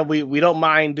like, yeah, we don't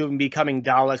mind becoming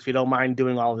Daleks, we don't mind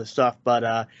doing all this stuff,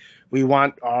 but we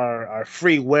want our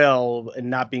free will and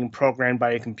not being programmed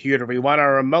by a computer. We want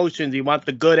our emotions. We want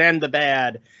the good and the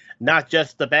bad, not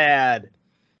just the bad.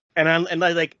 And I'm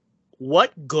like,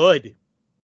 what good?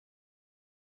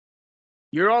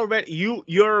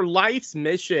 Your life's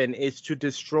mission is to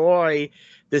destroy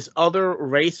this other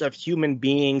race of human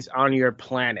beings on your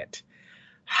planet.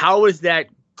 How is that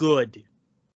good?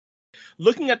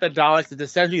 Looking at the Daleks is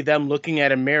essentially them looking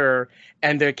at a mirror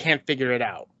and they can't figure it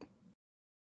out.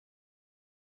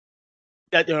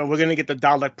 That, we're going to get the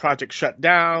Dalek project shut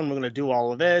down. We're going to do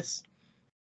all of this,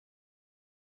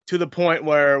 to the point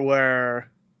where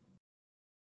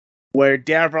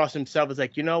Davros himself is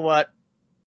like, you know what?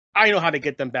 I know how to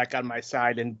get them back on my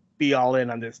side and be all in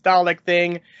on this Dalek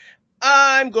thing.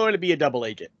 I'm going to be a double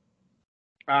agent.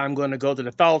 I'm going to go to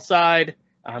the Thal side.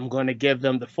 I'm going to give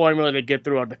them the formula to get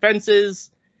through our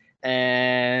defenses.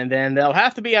 And then they'll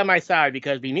have to be on my side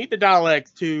because we need the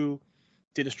Daleks to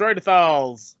destroy the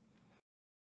Thals.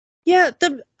 Yeah,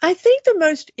 I think the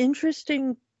most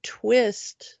interesting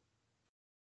twist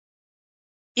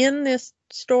in this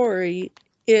story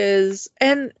is,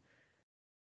 and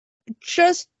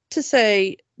just to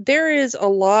say, there is a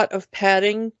lot of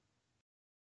padding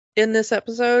in this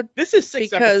episode. This is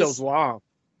 6 episodes long.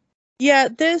 Yeah,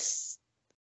 this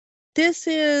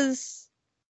is,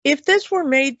 if this were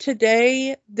made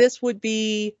today, this would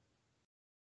be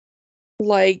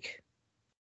like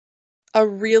a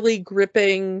really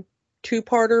gripping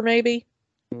two-parter, maybe.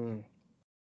 Mm.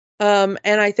 And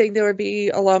I think there would be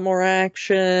a lot more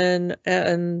action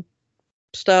and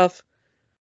stuff,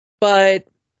 but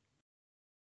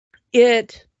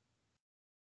it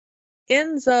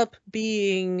ends up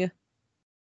being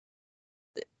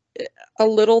a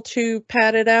little too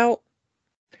padded out.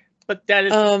 But that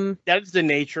is the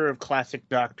nature of classic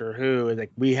Doctor Who.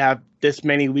 Like, we have this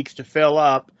many weeks to fill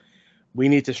up. We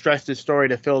need to stress this story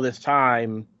to fill this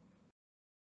time.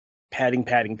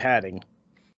 Padding.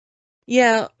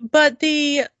 Yeah, but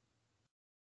the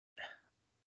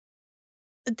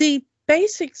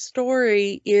basic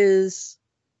story is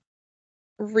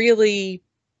really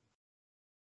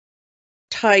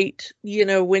tight,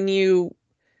 when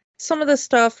some of the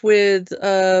stuff with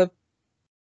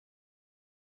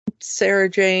Sarah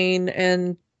Jane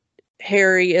and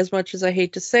Harry, as much as I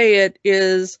hate to say it,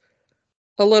 is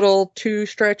a little too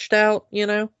stretched out,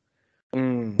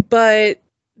 But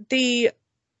the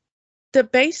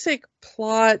basic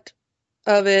plot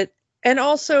of it, and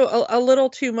also a little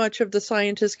too much of the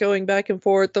scientists going back and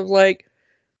forth of like,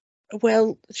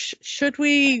 well, should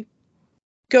we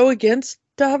go against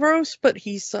Davros? But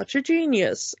he's such a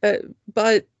genius.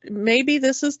 But maybe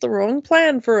this is the wrong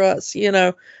plan for us.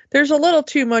 There's a little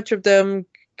too much of them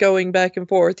going back and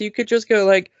forth. You could just go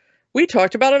like, we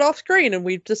talked about it off screen and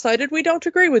we've decided we don't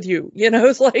agree with you.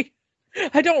 It's like,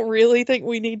 I don't really think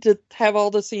we need to have all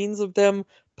the scenes of them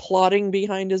plotting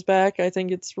behind his back. I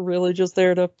think it's really just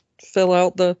there to fill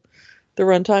out the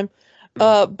runtime.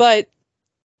 But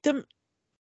the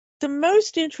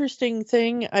most interesting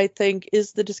thing, I think,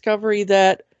 is the discovery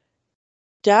that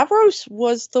Davros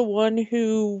was the one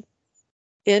who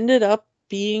ended up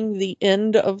being the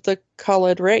end of the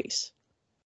Khaled race.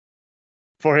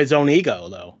 For his own ego,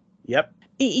 though. Yep.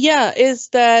 Yeah, is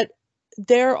that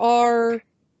there are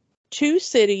 2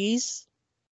 cities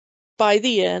by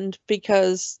the end,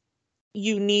 because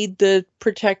you need the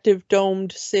protective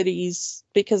domed cities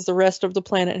because the rest of the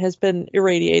planet has been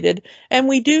irradiated. And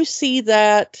we do see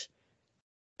that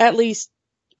at least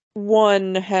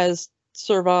one has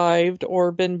survived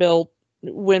or been built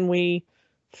when we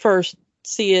first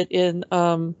see it in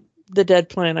the Dead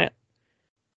Planet.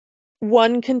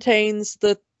 One contains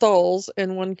the Thals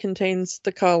and one contains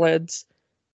the Khaleds,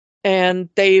 and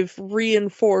they've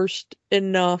reinforced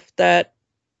enough that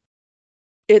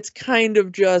it's kind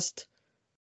of just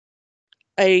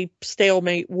a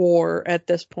stalemate war at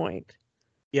this point.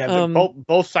 Yeah,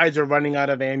 both sides are running out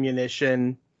of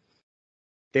ammunition.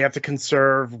 They have to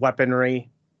conserve weaponry.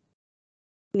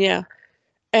 Yeah.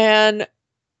 And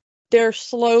they're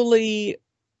slowly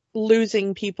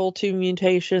losing people to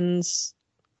mutations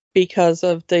because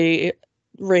of the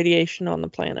radiation on the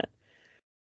planet.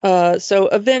 So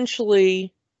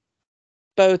eventually,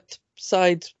 both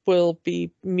sides will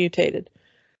be mutated.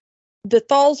 The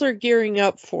Thals are gearing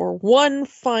up for one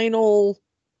final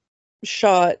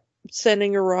shot,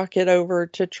 sending a rocket over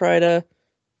to try to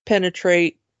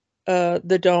penetrate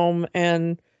the dome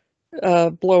and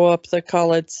blow up the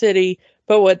Khaled city.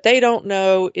 But what they don't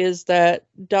know is that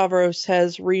Davros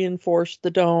has reinforced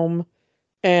the dome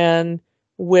and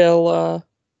will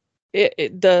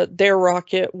their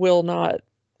rocket will not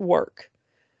work.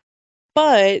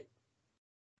 But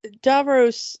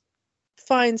Davros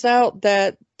finds out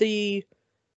that the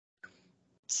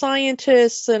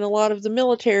scientists and a lot of the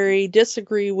military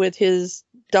disagree with his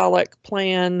Dalek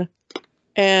plan,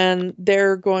 and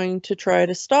they're going to try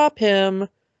to stop him.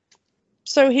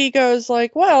 So he goes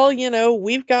like, well,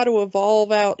 we've got to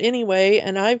evolve out anyway,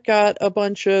 and I've got a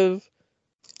bunch of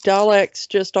Daleks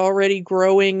just already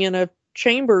growing in a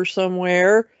chamber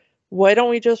somewhere. Why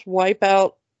don't we just wipe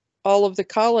out all of the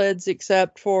Khaleds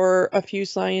except for a few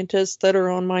scientists that are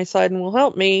on my side and will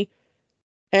help me,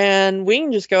 and we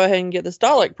can just go ahead and get this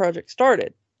Dalek project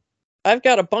started. I've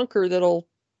got a bunker that'll,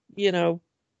 it'll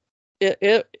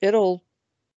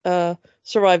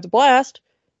survive the blast,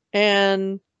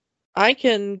 and I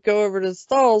can go over to the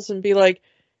stalls and be like,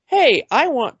 hey, I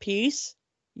want peace.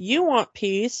 You want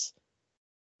peace.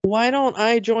 Why don't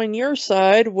I join your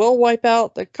side? We'll wipe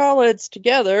out the Khaleds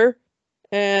together,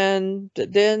 and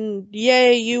then,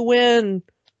 yay, you win.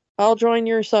 I'll join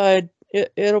your side.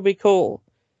 It'll be cool.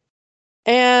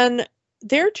 And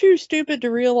they're too stupid to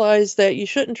realize that you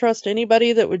shouldn't trust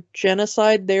anybody that would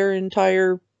genocide their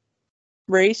entire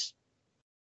race.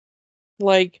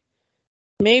 Like,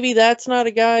 maybe that's not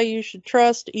a guy you should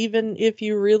trust, even if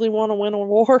you really want to win a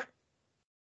war.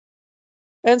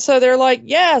 And so they're like,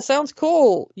 yeah, sounds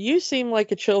cool. You seem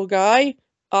like a chill guy.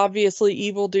 Obviously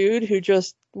evil dude who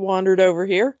just wandered over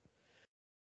here.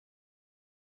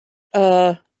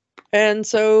 And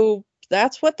so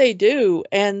that's what they do.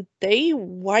 And they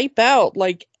wipe out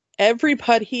like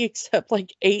everybody except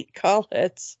like 8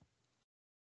 Khaleds.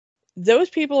 Those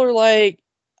people are like,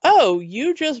 oh,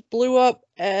 you just blew up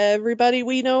everybody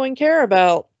we know and care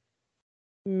about.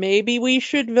 Maybe we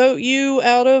should vote you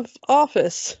out of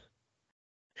office.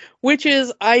 Which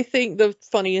is, I think, the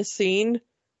funniest scene.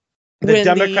 The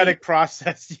democratic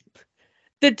process.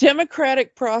 The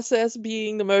democratic process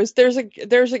being the most. There's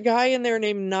a guy in there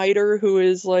named Niter who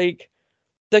is like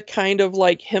the kind of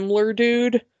like Himmler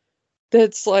dude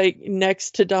that's like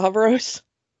next to Davros.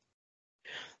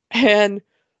 And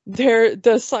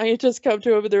the scientists come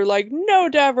to him and they're like, no,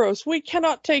 Davros, we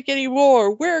cannot take any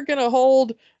more. We're going to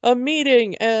hold a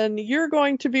meeting and you're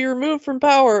going to be removed from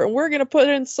power and we're going to put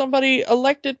in somebody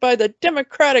elected by the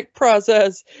democratic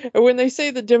process. And when they say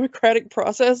the democratic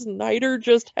process, Niter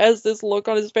just has this look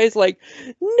on his face like,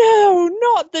 no,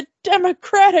 not the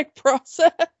democratic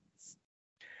process.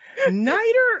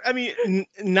 Niter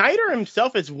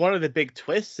himself is one of the big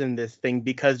twists in this thing,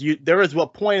 because there is one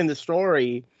point in the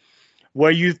story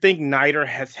where you think Niter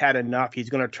has had enough. He's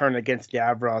going to turn against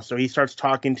Davros, so he starts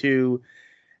talking to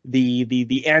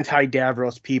the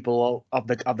anti-Davros people of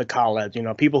the college,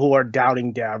 people who are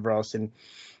doubting Davros, and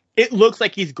it looks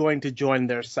like he's going to join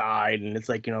their side. And it's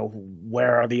like,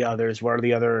 where are the others? Where are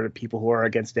the other people who are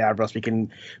against Davros?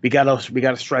 We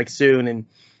gotta strike soon. And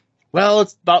well,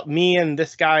 it's about me and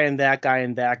this guy and that guy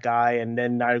and that guy. And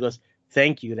then Niter goes,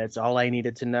 thank you. That's all I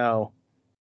needed to know.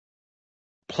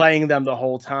 Playing them the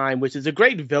whole time, which is a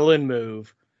great villain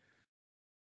move.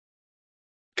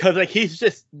 Because like he's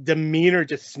just demeanor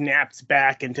just snaps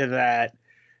back into that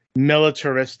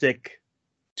militaristic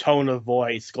tone of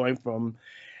voice, going from,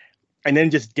 and then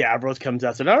just Davros comes out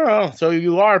and said, oh, so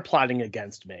you are plotting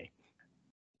against me.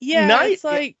 Yeah, it's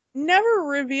like, never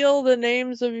reveal the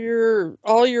names of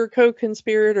all your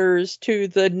co-conspirators to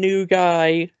the new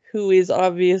guy who is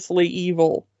obviously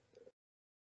evil.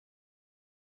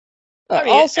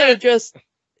 Just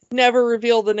never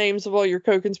reveal the names of all your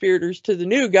co-conspirators to the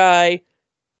new guy,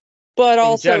 but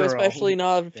also especially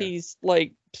not if he's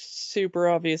like super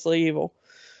obviously evil.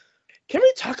 Can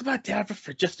we talk about Davros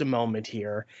for just a moment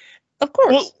here? Of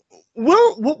course.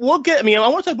 We'll get. I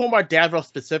want to talk more about Davros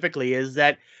specifically. Is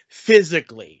that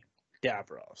physically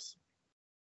Davros?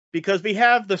 Because we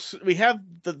have the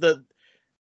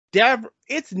Davros.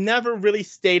 It's never really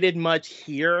stated much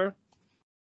here,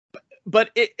 but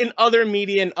in other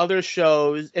media and other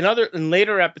shows, in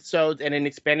later episodes and in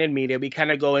expanded media, we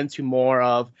kind of go into more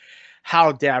of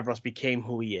how Davros became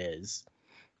who he is.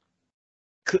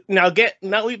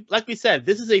 Like we said,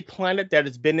 this is a planet that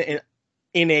has been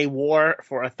in a war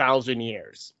for 1,000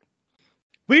 years.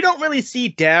 We don't really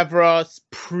see Davros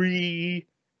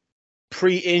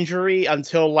pre-injury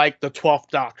until like the 12th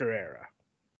Doctor era,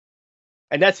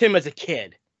 and that's him as a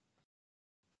kid.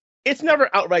 It's never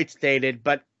outright stated,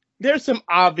 but there's some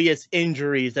obvious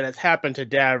injuries that has happened to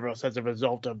Davros as a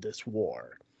result of this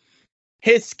war.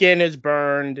 His skin is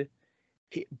burned.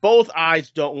 Both eyes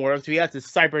don't work. So he has a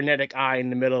cybernetic eye in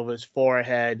the middle of his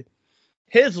forehead.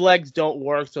 His legs don't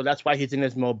work, so that's why he's in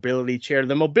his mobility chair.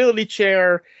 The mobility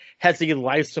chair has a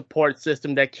life support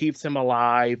system that keeps him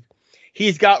alive.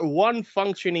 He's got one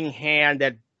functioning hand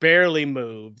that barely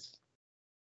moves,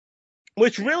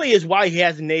 which really is why he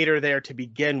has Nader there to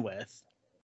begin with.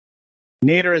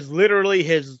 Nader is literally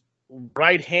his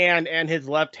right hand and his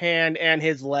left hand and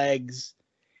his legs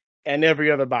and every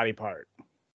other body part.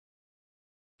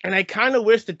 And I kind of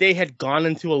wish that they had gone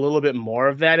into a little bit more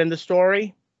of that in the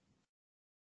story.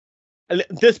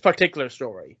 This particular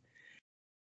story.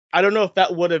 I don't know if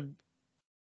that would have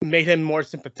made him more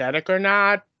sympathetic or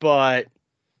not, but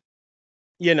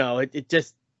you know, it's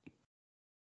just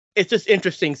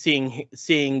interesting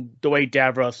seeing the way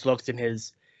Davros looks in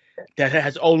his that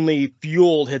has only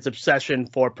fueled his obsession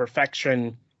for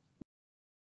perfection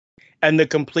and the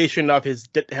completion of his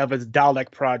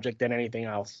Dalek project than anything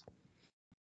else.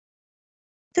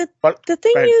 The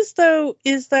thing is, though,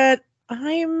 is that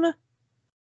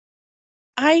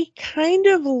I kind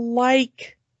of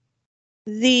like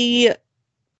the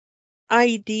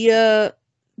idea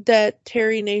that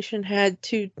Terry Nation had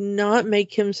to not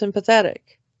make him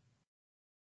sympathetic.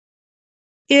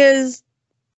 Is,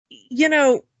 you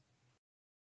know,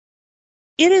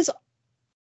 it is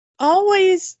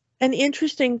always an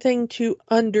interesting thing to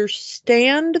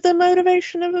understand the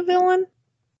motivation of a villain,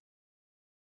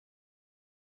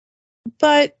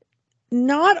 but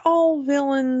not all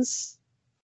villains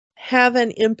have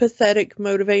an empathetic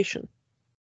motivation.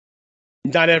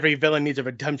 Not every villain needs a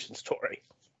redemption story.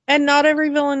 And not every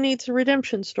villain needs a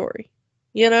redemption story,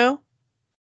 you know?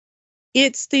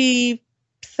 It's the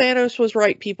Thanos was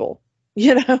right people,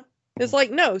 you know? It's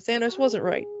like, no, Thanos wasn't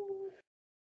right.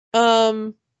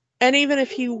 And even if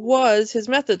he was, his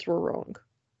methods were wrong.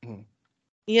 Mm-hmm.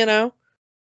 You know?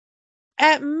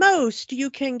 At most, you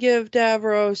can give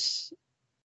Davros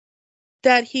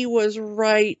that he was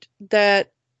right,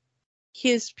 that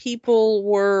his people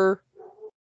were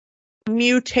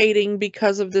mutating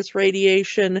because of this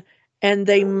radiation, and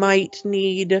they might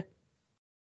need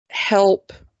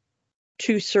help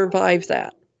to survive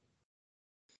that.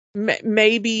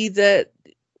 Maybe that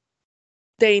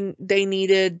they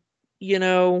needed, you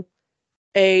know,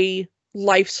 a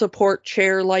life support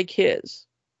chair like his.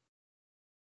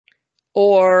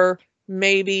 Or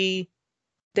maybe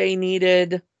they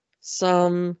needed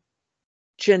some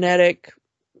genetic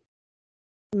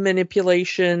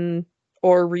manipulation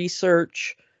or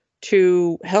research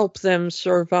to help them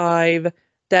survive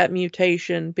that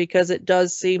mutation, because it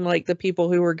does seem like the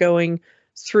people who were going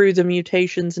through the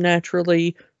mutations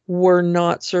naturally were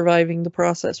not surviving the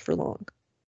process for long.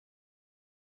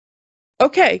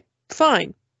 Okay,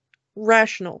 fine.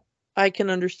 Rational. I can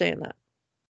understand that.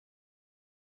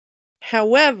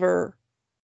 However,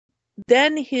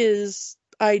 then his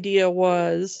idea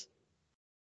was,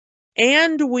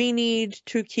 and we need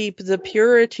to keep the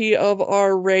purity of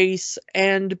our race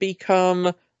and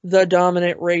become the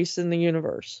dominant race in the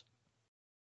universe.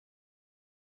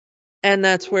 And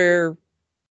that's where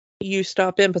you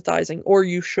stop empathizing, or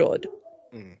you should.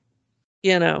 Mm.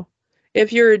 You know,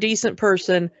 if you're a decent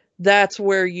person, that's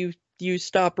where you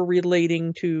stop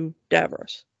relating to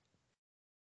Davros.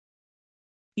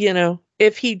 You know,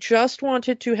 if he just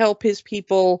wanted to help his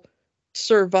people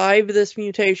survive this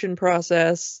mutation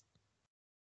process,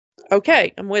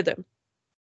 okay, I'm with him.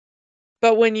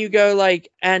 But when you go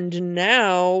like, and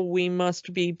now we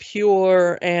must be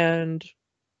pure and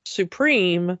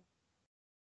supreme,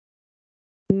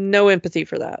 no empathy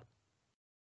for that.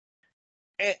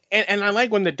 And I like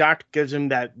when the Doctor gives him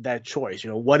that choice. You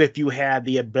know, what if you had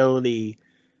the ability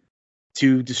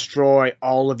to destroy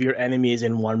all of your enemies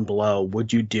in one blow?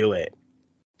 Would you do it?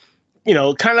 You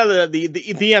know, kind of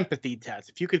the empathy test.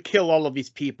 If you could kill all of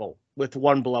these people with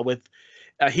one blow,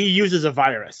 he uses a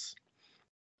virus.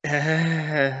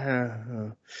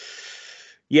 Yeah.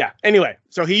 Anyway,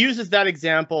 so he uses that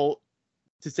example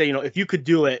to say, you know, if you could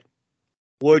do it,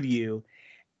 would you?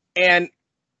 And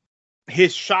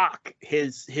his shock,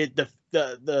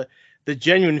 the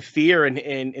genuine fear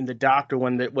in the Doctor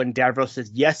when Davros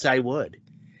says, yes, I would.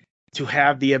 To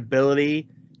have the ability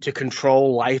to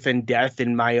control life and death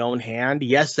in my own hand,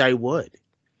 yes, I would.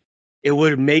 It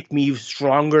would make me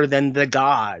stronger than the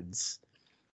gods.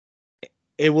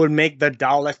 It would make the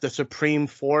Daleks the supreme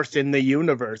force in the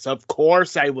universe. Of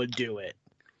course I would do it.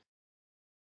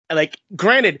 Like,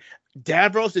 granted,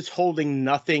 Davros is holding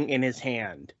nothing in his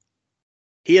hand.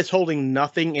 He is holding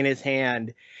nothing in his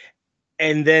hand,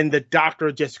 and then the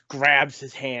Doctor just grabs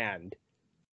his hand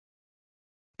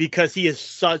because he has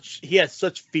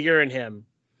such fear in him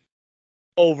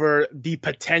over the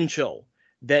potential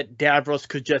that Davros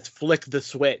could just flick the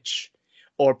switch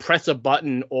or press a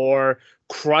button or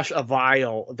crush a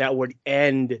vial that would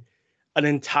end an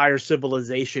entire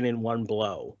civilization in one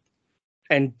blow.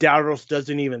 And Davros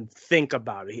doesn't even think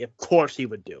about it. Of course he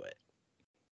would do it.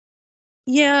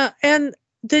 Yeah, and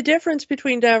the difference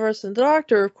between Davros and the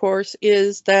Doctor, of course,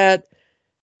 is that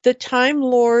the Time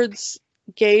Lords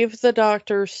gave the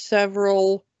Doctor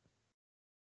several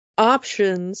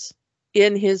options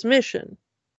in his mission.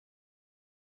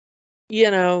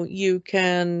 You know, you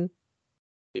can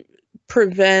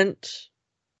prevent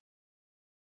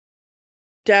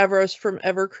Davros from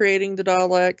ever creating the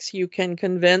Daleks. You can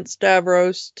convince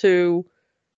Davros to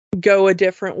go a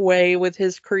different way with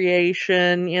his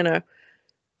creation, you know.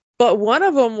 But one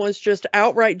of them was just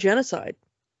outright genocide.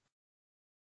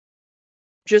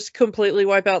 Just completely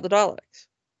wipe out the Daleks.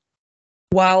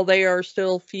 While they are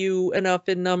still few enough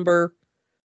in number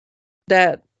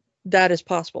that that is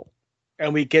possible.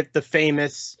 And we get the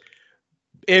famous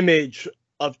image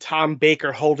of Tom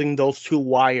Baker holding those two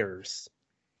wires,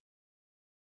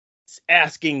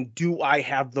 asking, do I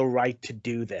have the right to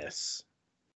do this?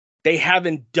 They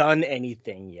haven't done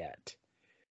anything yet.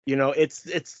 You know, it's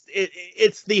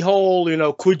the whole, you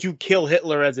know, could you kill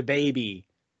Hitler as a baby?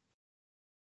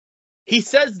 He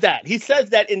says that. He says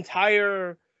that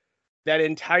entire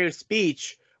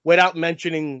speech without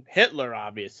mentioning Hitler,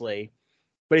 obviously.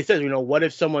 But he says, you know, what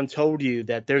if someone told you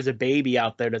that there's a baby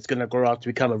out there that's going to grow up to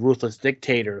become a ruthless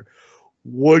dictator?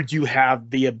 Would you have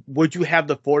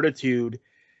the fortitude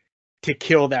to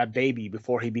kill that baby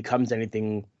before he becomes a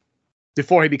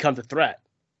threat?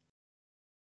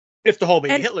 It's the whole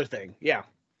baby And Hitler thing. Yeah.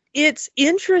 it's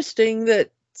interesting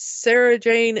that Sarah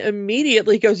Jane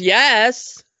immediately goes,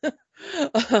 yes.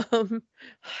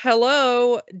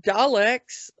 Hello,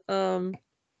 Daleks.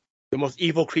 The most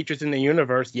evil creatures in the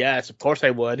universe. Yes, of course I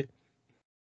would.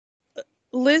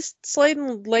 Liz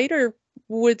Sladen later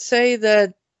would say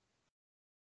that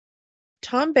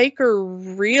Tom Baker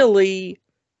really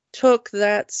took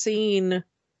that scene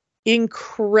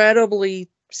incredibly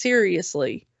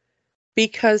seriously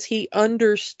because he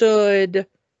understood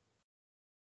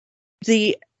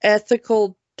the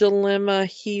ethical dilemma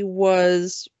he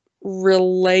was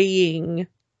relaying,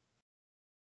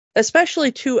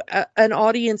 especially to an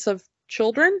audience of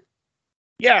children.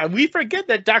 Yeah, we forget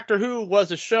that Doctor Who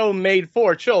was a show made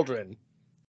for children.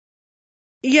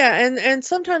 Yeah, and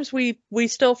sometimes we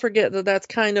still forget that that's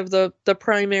kind of the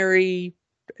primary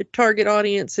target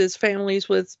audience is families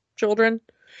with children.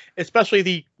 Especially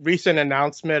the recent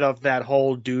announcement of that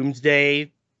whole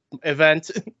Doomsday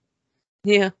event.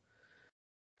 Yeah.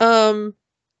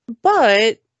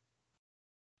 But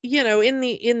you know, in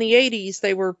the 80s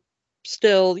they were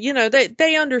still, you know,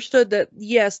 they understood that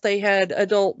yes, they had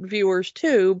adult viewers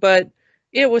too, but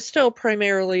it was still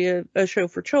primarily a show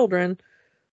for children.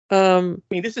 I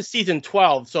mean, this is season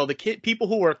 12, so the people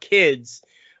who were kids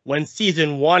when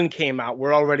season 1 came out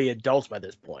were already adults by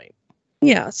this point.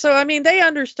 Yeah, so I mean, they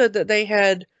understood that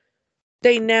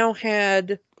they now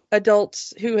had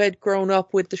adults who had grown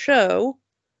up with the show.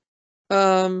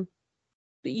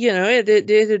 You know, it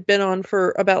had been on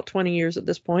for about 20 years at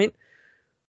this point.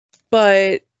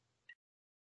 But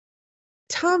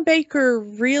Tom Baker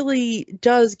really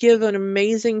does give an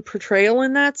amazing portrayal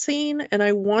in that scene, and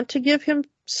I want to give him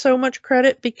so much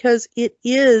credit because it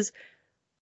is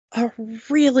a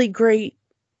really great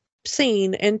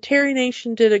scene, and Terry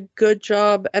Nation did a good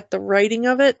job at the writing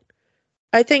of it.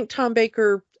 I think Tom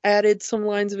Baker added some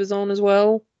lines of his own as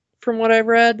well, from what I've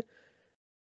read.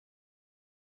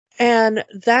 And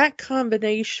that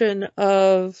combination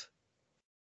of,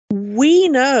 we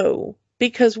know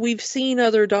because we've seen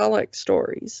other Dalek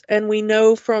stories, and we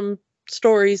know from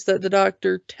stories that the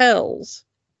Doctor tells,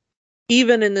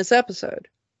 even in this episode,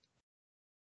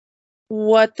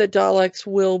 what the Daleks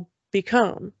will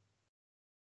become,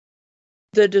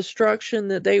 the destruction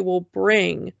that they will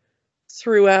bring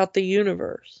throughout the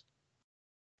universe,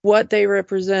 what they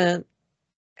represent,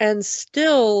 and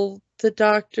still the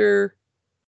Doctor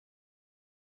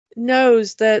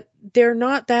knows that they're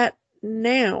not that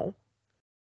now.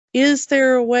 Is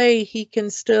there a way he can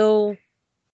still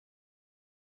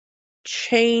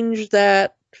change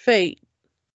that fate?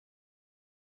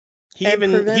 He and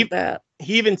even prevent that.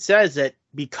 he even says that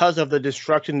because of the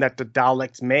destruction that the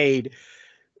Daleks made,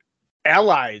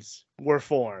 allies were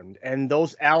formed, and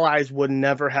those allies would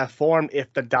never have formed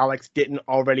if the Daleks didn't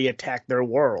already attack their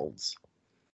worlds.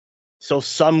 So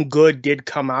some good did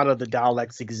come out of the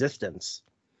Daleks' existence.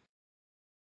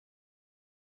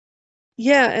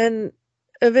 Yeah, and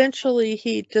eventually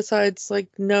he decides like,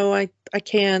 no, I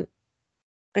can't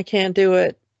do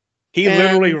it. He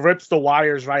literally And rips the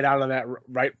wires right out of that,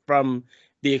 right from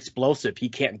the explosive. He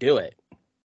can't do it.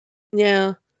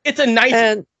 yeah. It's a nice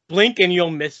And blink and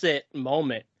you'll miss it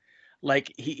moment.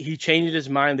 Like he changes his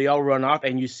mind, they all run off,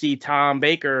 and you see Tom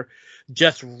Baker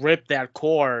just rip that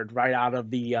cord right out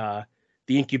of the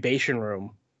incubation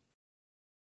room.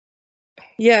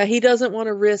 yeah, he doesn't want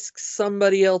to risk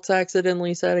somebody else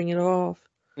accidentally setting it off.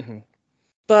 Mm-hmm.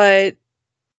 But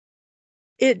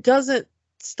it doesn't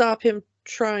stop him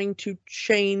trying to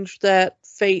change that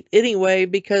fate anyway,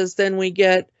 because then we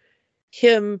get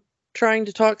him trying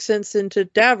to talk sense into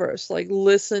Davros, like,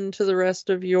 listen to the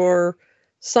rest of your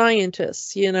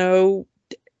scientists,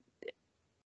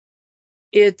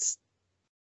 it's,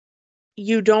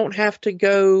 you don't have to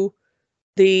go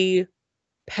the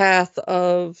path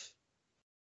of,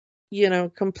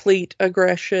 complete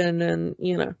aggression and,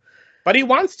 But he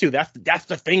wants to. That's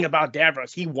the thing about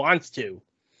Davros. He wants to.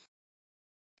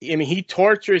 I mean, he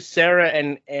tortures Sarah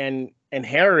and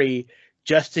Harry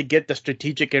just to get the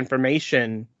strategic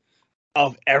information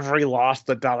of every loss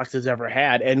the Daleks has ever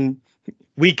had, and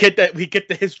we get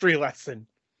the history lesson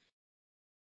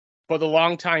for the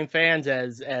longtime fans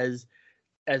as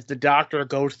the Doctor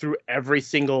goes through every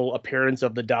single appearance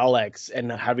of the Daleks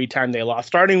and every time they lost,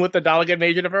 starting with the Dalek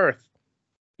invasion of Earth.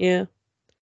 yeah.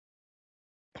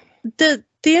 The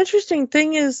interesting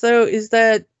thing is, though, is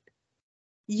that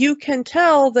you can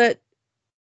tell that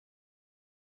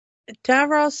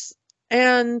Davros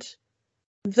and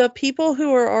the people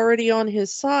who are already on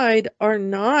his side are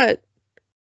not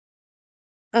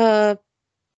uh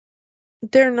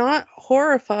they're not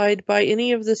horrified by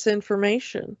any of this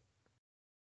information.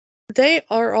 They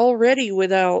are already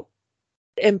without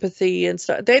empathy and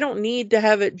stuff. They don't need to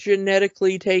have it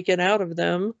genetically taken out of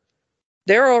them.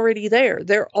 They're already there.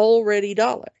 They're already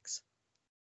Daleks.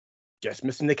 Just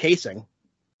missing the casing.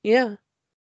 Yeah.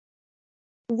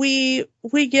 We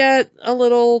get a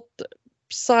little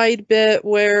side bit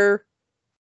where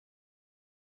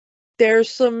there's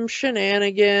some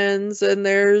shenanigans, and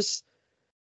there's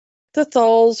the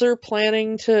Thals are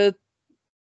planning to,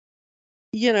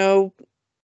 you know,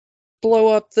 blow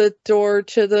up the door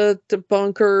to the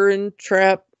bunker and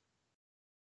trap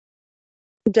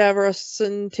Davros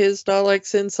and his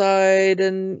Daleks inside,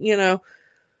 and,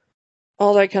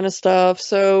 all that kind of stuff.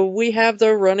 So we have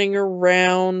the running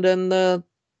around and the,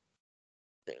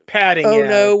 Padding, oh yeah.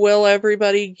 no, will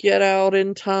everybody get out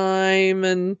in time?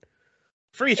 And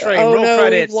Freeze frame, oh roll no, we've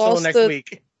credits till lost next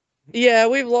week. yeah,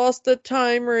 we've lost the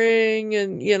time ring,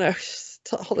 and,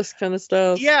 all this kind of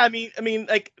stuff. Yeah, I mean,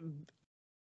 like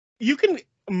you can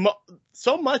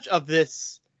so much of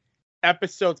this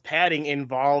episode's padding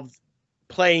involves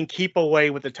playing keep away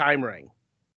with the time ring.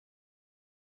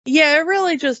 Yeah, it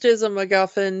really just is a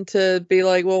MacGuffin to be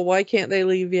like, well, why can't they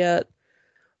leave yet?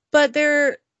 But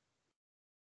there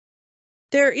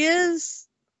is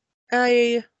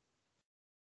a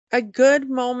good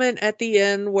moment at the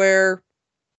end where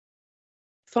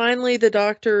finally the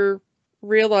Doctor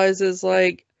realizes,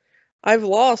 like, I've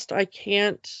lost. I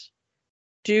can't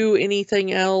do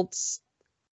anything else.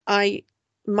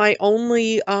 My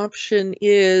only option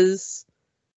is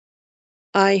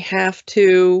I have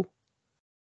to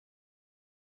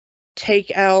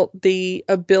take out the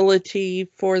ability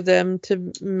for them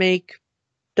to make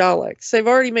Daleks. They've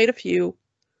already made a few,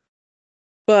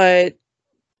 but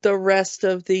the rest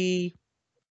of the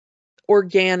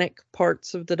organic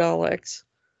parts of the Daleks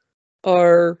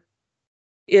are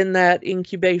in that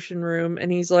incubation room,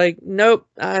 and he's like, nope,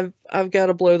 I've got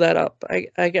to blow that up.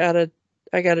 I gotta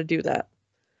do that.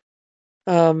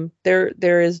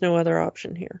 There is no other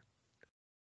option here.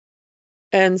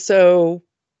 And so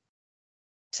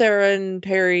Sarah and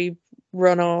Harry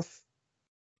run off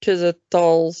to the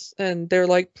Thals, and they're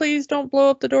like, please don't blow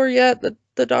up the door yet.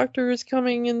 The Doctor is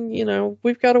coming, and,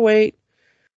 we've got to wait.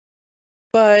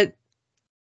 But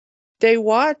they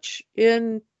watch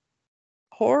in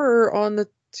horror on the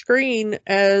screen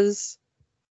as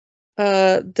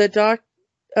the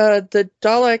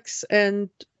Daleks and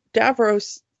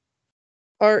Davros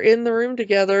are in the room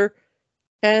together,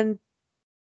 and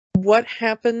what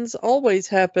happens always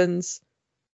happens.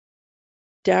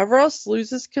 Davros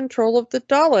loses control of the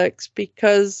Daleks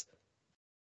because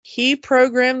he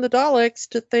programmed the Daleks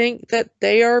to think that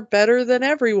they are better than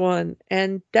everyone,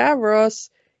 and Davros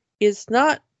is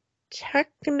not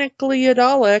technically a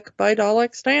Dalek by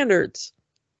Dalek standards.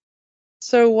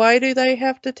 So why do they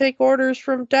have to take orders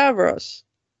from Davros?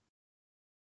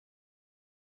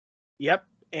 Yep,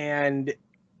 and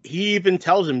he even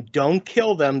tells him, don't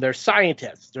kill them. They're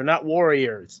scientists. They're not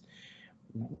warriors.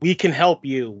 We can help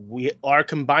you. Our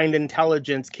combined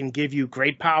intelligence can give you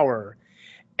great power.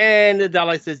 And the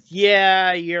Dalek says,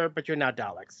 yeah, but you're not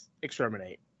Daleks.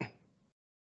 Exterminate.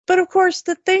 But of course,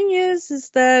 the thing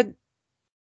is that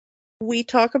we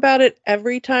talk about it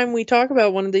every time we talk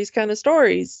about one of these kind of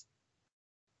stories.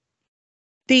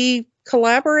 The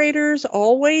collaborators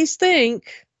always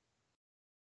think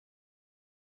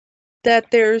that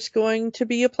there's going to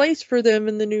be a place for them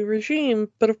in the new regime,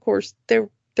 but of course there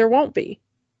won't be.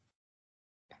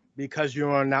 Because you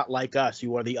are not like us,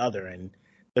 you are the other, and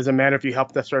doesn't matter if you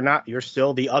helped us or not, you're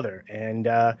still the other, and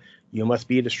you must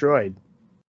be destroyed.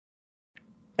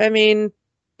 I mean,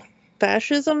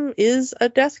 fascism is a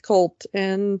death cult,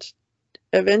 and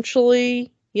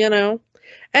eventually, and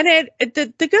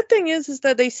the good thing is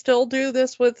that they still do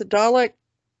this with Dalek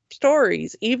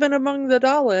stories. Even among the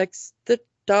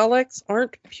Daleks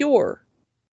aren't pure.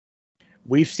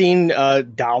 We've seen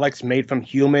Daleks made from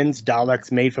humans,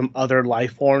 Daleks made from other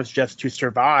life forms just to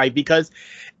survive, because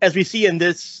as we see in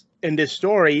this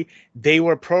story, they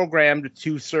were programmed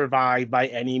to survive by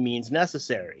any means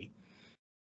necessary,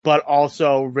 but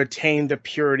also retain the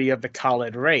purity of the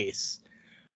Khalid race.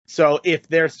 So if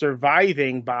they're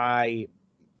surviving by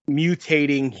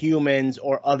mutating humans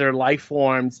or other life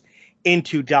forms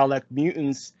into Dalek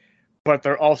mutants, but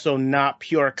they're also not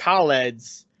pure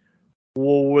Khalids,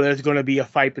 well, there's going to be a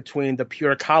fight between the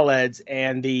pure Khalids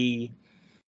and the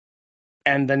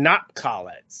not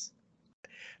Khalids.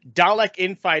 Dalek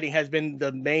infighting has been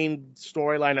the main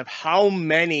storyline of how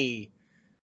many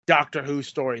Doctor Who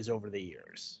stories over the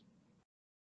years.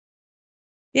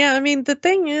 Yeah, I mean, the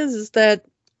thing is that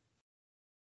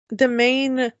the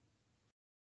main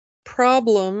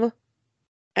problem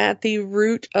at the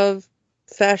root of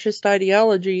fascist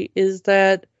ideology is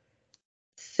that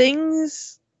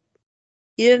things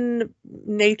in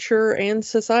nature and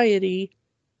society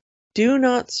do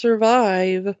not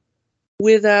survive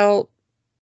without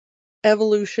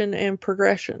evolution and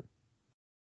progression.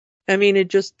 I mean, it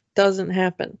just doesn't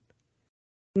happen.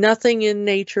 Nothing in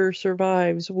nature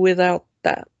survives without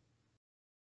that.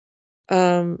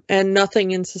 And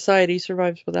nothing in society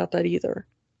survives without that either.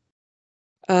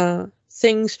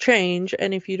 Things change,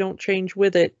 and if you don't change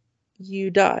with it,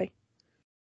 you die.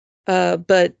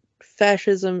 But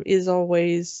fascism is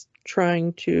always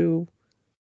trying to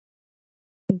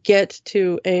get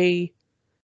to a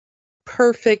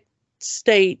perfect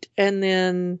state and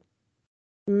then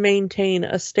maintain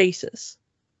a stasis.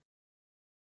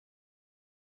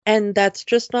 And that's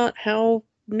just not how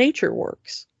nature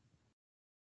works.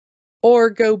 Or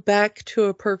go back to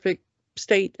a perfect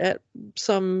state at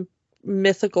some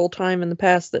mythical time in the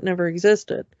past that never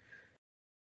existed.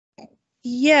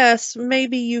 Yes,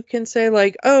 maybe you can say,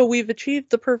 like, oh, we've achieved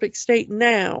the perfect state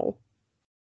now.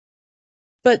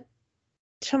 But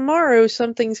tomorrow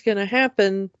something's going to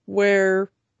happen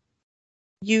where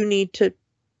you need to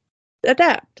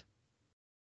adapt.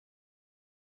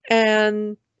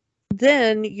 And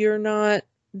then you're not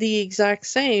the exact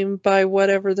same by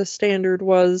whatever the standard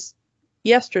was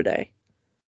yesterday.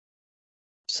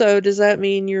 So does that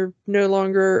mean you're no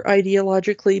longer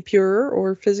ideologically pure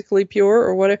or physically pure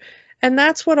or whatever? And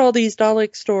that's what all these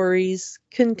Dalek stories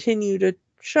continue to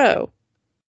show.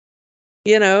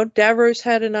 Davros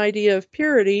had an idea of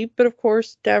purity, but of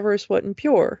course Davros wasn't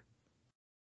pure.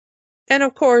 And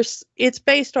of course, it's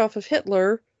based off of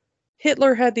Hitler.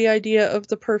 Hitler had the idea of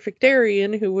the perfect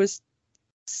Aryan who was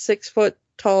 6 foot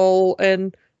tall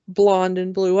and blonde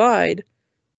and blue-eyed.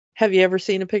 Have you ever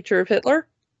seen a picture of Hitler?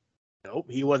 Nope,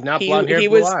 he was not blonde hair,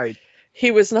 blue eyed.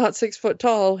 He was not 6 foot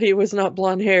tall. He was not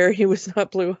blonde hair. He was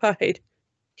not blue eyed.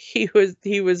 He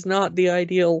was not the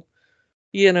ideal,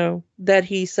 that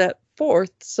he set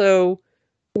forth. So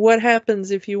what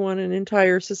happens if you want an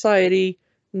entire society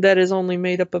that is only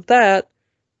made up of that?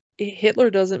 Hitler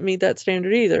doesn't meet that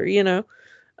standard either,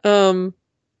 and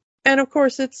of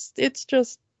course it's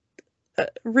just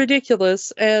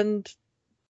ridiculous, and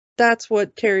that's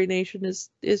what Terry Nation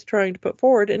is trying to put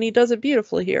forward, and he does it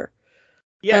beautifully here.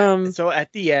 Yeah, so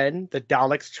at the end, the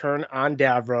Daleks turn on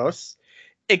Davros,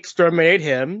 exterminate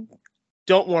him.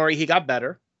 Don't worry, he got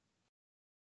better.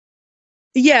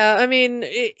 Yeah, I mean,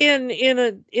 in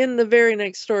the very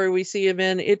next story we see him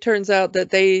in, it turns out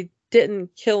that they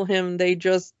didn't kill him, they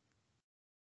just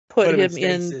put him in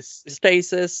him in stasis.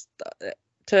 stasis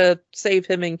to save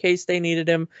him in case they needed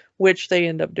him, which they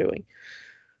end up doing.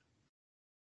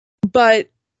 But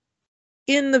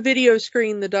in the video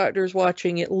screen the doctor's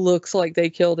watching, it looks like they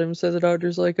killed him, so the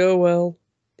doctor's like, oh well,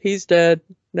 he's dead,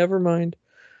 never mind.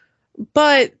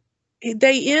 But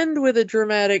they end with a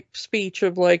dramatic speech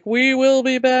of like, we will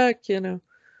be back,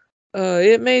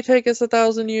 it may take us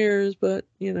 1,000 years, but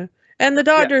and the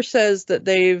doctor says that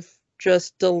they've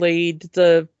just delayed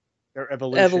the Their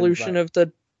evolution right. of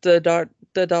the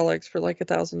Daleks for like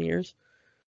 1,000 years.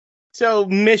 So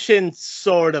mission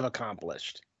sort of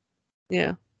accomplished.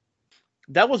 Yeah.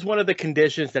 That was one of the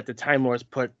conditions that the Time Lords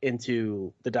put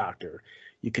into the Doctor.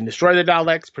 You can destroy the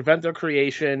Daleks, prevent their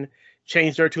creation,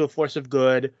 change them to a force of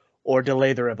good, or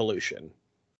delay their evolution.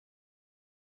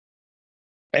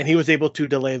 And he was able to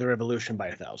delay their evolution by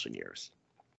 1,000 years.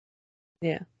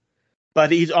 Yeah.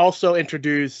 But he's also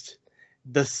introduced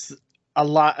this a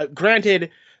lot.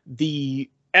 Granted, the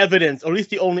evidence, or at least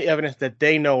the only evidence that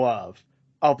they know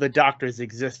of the Doctor's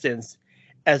existence,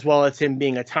 as well as him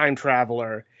being a time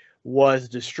traveler, was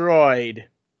destroyed.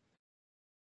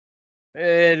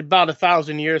 About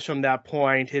 1,000 years from that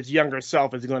point, his younger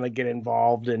self is going to get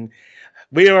involved, and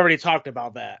we already talked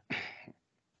about that.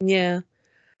 Yeah.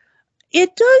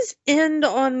 It does end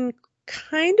on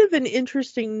kind of an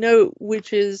interesting note,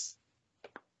 which is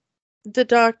the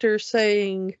Doctor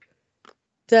saying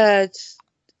that,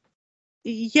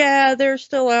 yeah, they're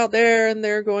still out there and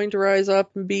they're going to rise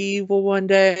up and be evil one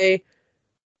day,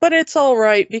 but it's all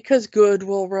right because good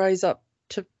will rise up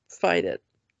to fight it.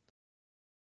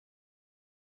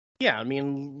 Yeah, I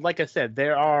mean, like I said,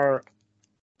 there are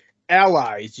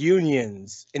allies,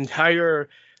 unions, entire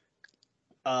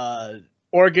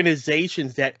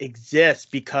organizations that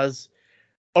exist because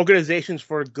organizations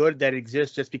for good that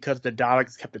exist just because the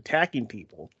Daleks kept attacking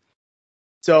people.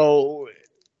 So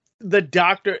the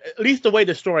Doctor, at least the way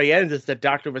the story ends, is the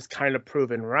Doctor was kind of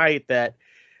proven right that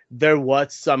there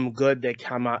was some good that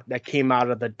came out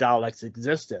of the Daleks'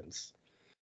 existence.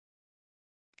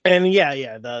 And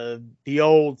yeah, the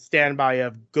old standby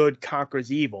of good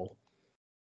conquers evil.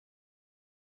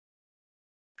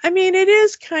 I mean, it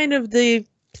is kind of the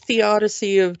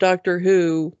theodicy of Doctor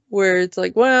Who, where it's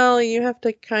like, well, you have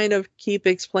to kind of keep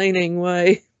explaining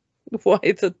why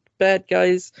the bad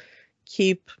guys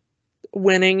keep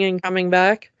winning and coming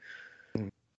back.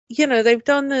 They've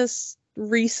done this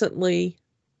recently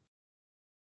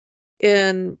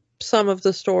in some of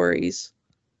the stories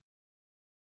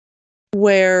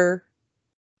where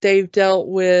they've dealt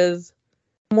with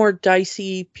more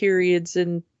dicey periods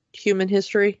in human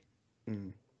history.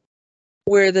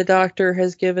 Where the Doctor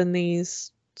has given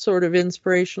these sort of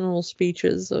inspirational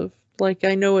speeches of like,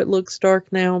 I know it looks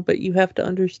dark now, but you have to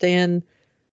understand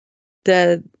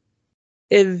that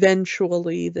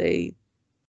eventually they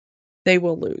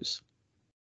will lose.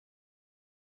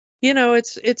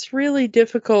 It's really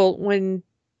difficult when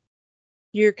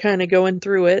you're kind of going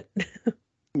through it.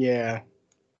 Yeah.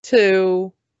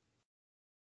 To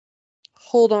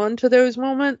hold on to those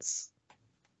moments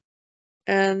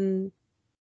and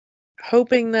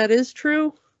hoping that is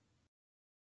true.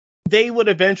 They would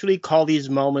eventually call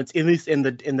these moments, at least in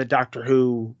the Doctor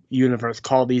Who universe,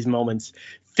 call these moments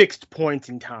fixed points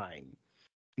in time.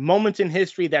 Moments in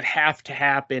history that have to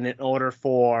happen in order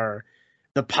for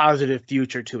the positive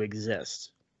future to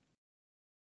exist.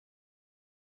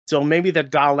 So maybe the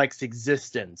Daleks'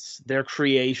 existence, their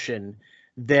creation,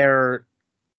 their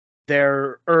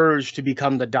urge to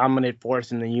become the dominant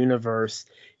force in the universe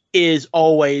is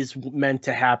always meant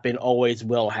to happen, always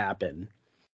will happen.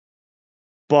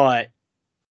 But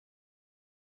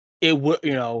it would,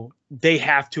 they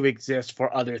have to exist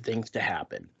for other things to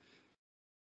happen.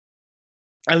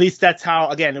 At least that's how,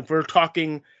 again, if we're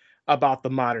talking about the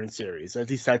modern series, at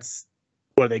least that's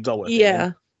where they go with it.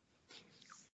 Yeah.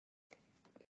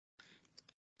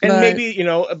 And maybe,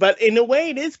 but in a way,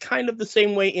 it is kind of the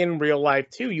same way in real life,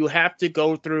 too. You have to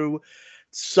go through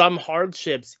some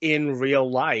hardships in real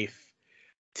life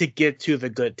to get to the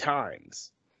good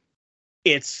times.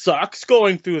 It sucks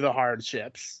going through the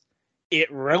hardships.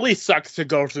 It really sucks to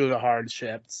go through the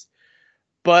hardships.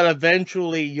 But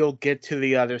eventually you'll get to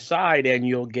the other side and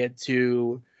you'll get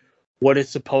to what is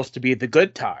supposed to be the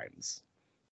good times.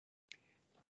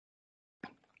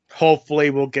 Hopefully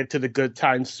we'll get to the good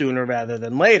times sooner rather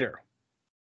than later.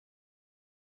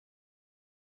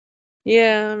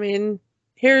 Yeah, I mean,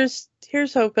 here's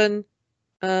hoping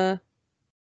that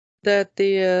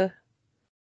the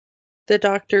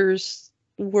Doctor's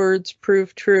words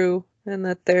prove true and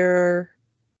that there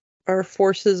are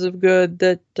forces of good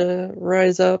that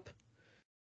rise up.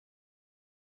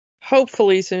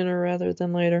 Hopefully sooner rather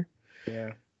than later.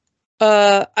 Yeah.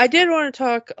 I did want to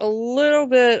talk a little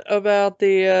bit about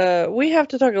we have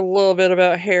to talk a little bit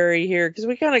about Harry here, because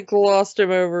we kind of glossed him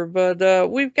over,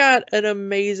 but we've got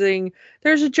there's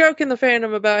a joke in the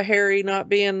fandom about Harry not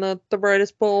being the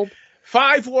brightest bulb.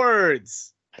 5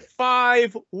 words.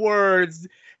 5 words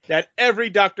that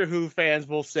every Doctor Who fans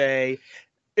will say.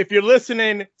 If you're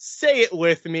listening, say it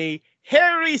with me.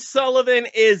 Harry Sullivan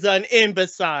is an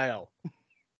imbecile.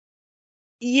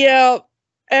 Yeah,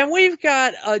 and we've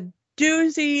got a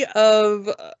doozy of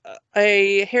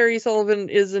a Harry Sullivan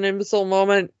is an imbecile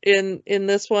moment in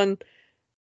this one,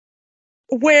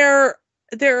 where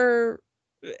the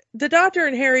Doctor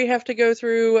and Harry have to go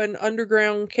through an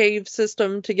underground cave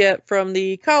system to get from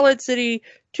the Khaled City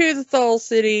to the Thal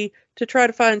City to try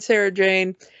to find Sarah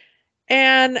Jane.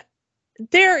 And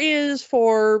there is,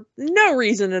 for no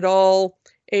reason at all,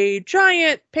 a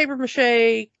giant paper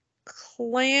mache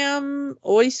clam,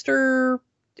 oyster,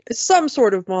 some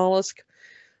sort of mollusk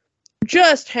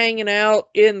just hanging out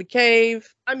in the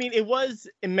cave. I mean, it was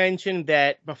mentioned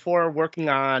that before working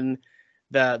on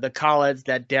the college,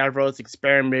 that Davros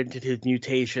experimented his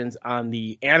mutations on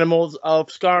the animals of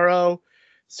Skaro.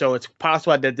 So it's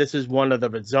possible that this is one of the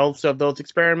results of those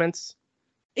experiments.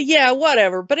 Yeah,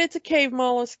 whatever, but it's a cave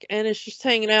mollusk and it's just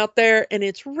hanging out there, and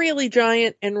it's really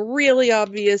giant and really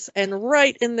obvious and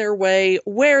right in their way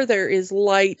where there is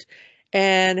light.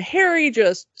 And Harry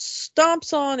just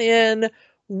stomps on in,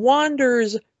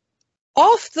 wanders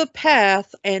off the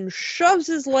path, and shoves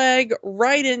his leg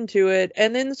right into it,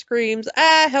 and then screams,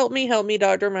 "Ah, help me,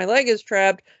 doctor, my leg is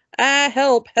trapped. Ah,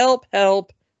 help, help,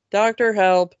 help, doctor,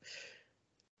 help."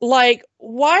 Like,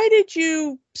 why did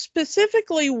you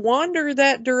specifically wander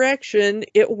that direction?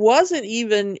 It wasn't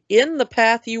even in the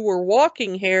path you were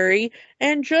walking, Harry,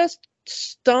 and just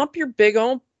stomp your big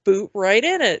old boot right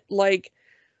in it. Like,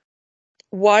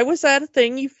 why was that a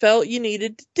thing you felt you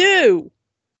needed to do?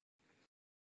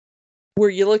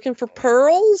 Were you looking for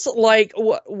pearls? Like,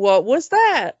 what was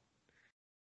that?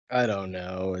 I don't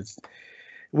know.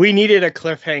 We needed a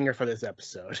cliffhanger for this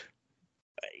episode.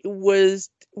 Was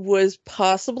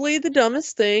possibly the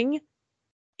dumbest thing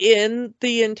in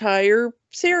the entire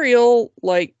serial.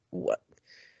 Like, what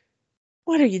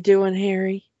are you doing,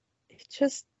 Harry? It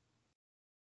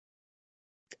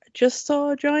just saw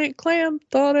a giant clam,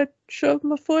 thought I'd shove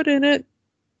my foot in it,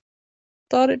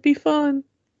 thought it'd be fun.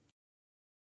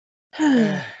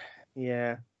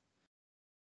 Yeah.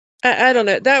 I don't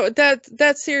know.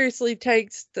 That seriously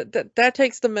takes that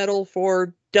takes the medal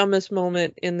for dumbest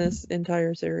moment in this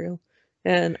entire serial.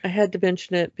 And I had to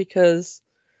mention it because,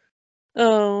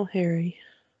 oh, Harry.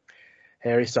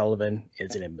 Harry Sullivan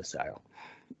is an imbecile.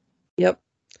 Yep.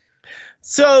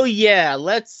 So yeah,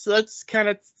 let's kind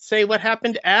of say what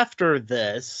happened after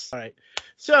this. All right.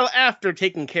 So after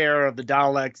taking care of the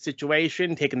Dalek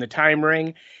situation, taking the time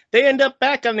ring, they end up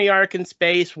back on the Ark in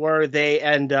space, where they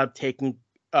end up facing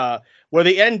off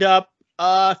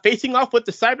with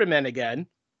the Cybermen again.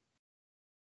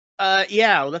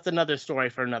 Yeah, well, that's another story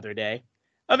for another day.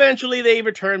 Eventually, they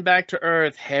return back to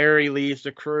Earth. Harry leaves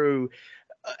the crew.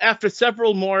 After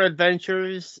several more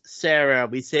adventures,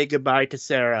 we say goodbye to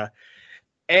Sarah.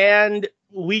 And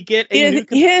we get a new...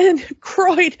 In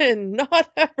Croydon,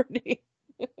 not Aberdeen.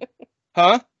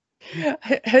 Huh?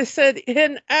 I said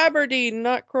in Aberdeen,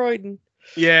 not Croydon.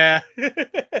 Yeah.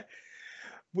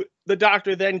 The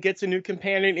Doctor then gets a new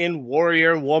companion in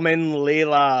warrior woman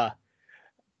Leela.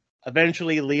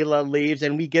 Eventually, Leela leaves,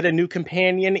 and we get a new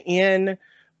companion in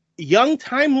young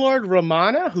Time Lord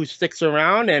Romana, who sticks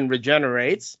around and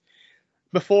regenerates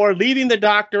before leaving the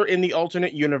Doctor in the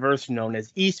alternate universe known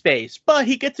as E-Space. But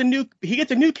he gets a new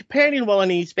companion while in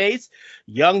E-Space,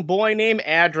 young boy named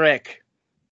Adric.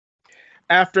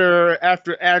 After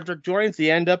Adric joins,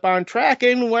 they end up on track,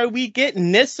 and where we get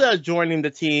Nyssa joining the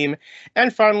team,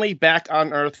 and finally back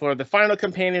on Earth for the final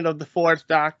companion of the fourth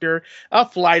Doctor, a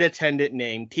flight attendant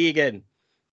named Tegan.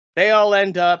 They all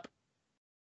end up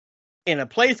in a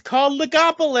place called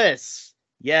Legopolis.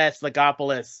 Yes,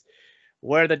 Legopolis,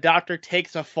 where the Doctor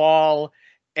takes a fall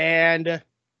and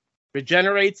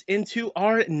regenerates into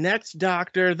our next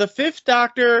Doctor, the fifth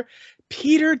Doctor,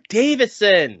 Peter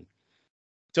Davison.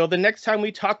 So the next time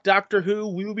we talk Doctor Who,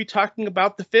 we will be talking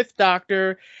about the fifth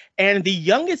Doctor and the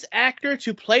youngest actor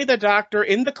to play the Doctor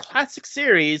in the classic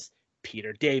series,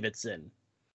 Peter Davison.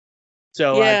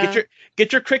 So Yeah.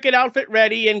 get your cricket outfit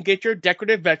ready and get your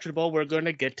decorative vegetable. We're going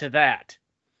to get to that.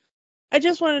 I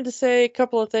just wanted to say a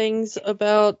couple of things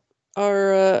about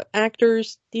our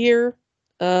actors here.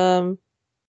 As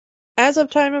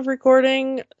of time of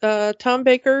recording, Tom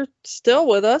Baker still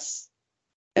with us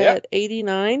at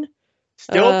 89.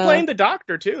 Still playing the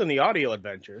Doctor too in the audio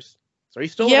adventures, so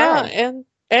he's still Yeah, around.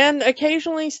 and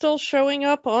occasionally still showing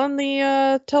up on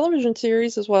the television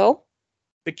series as well.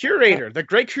 The Uh, curator, the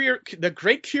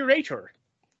great curator.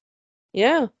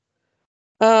 yeah.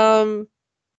 Um,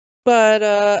 but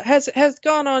has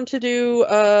gone on to do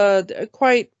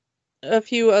quite a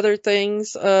few other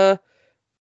things.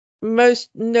 Most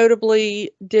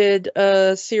notably did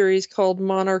a series called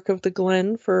Monarch of the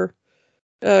Glen for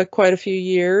quite a few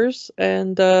years,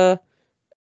 and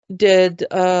did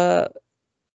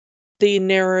the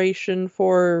narration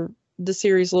for the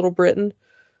series Little Britain,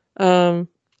 um,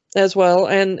 as well,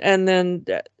 and then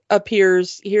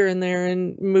appears here and there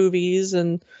in movies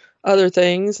and other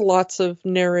things. Lots of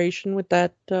narration with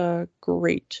that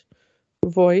great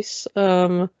voice.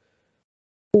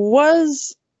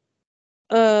 Was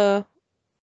uh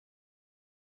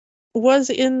was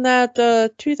in that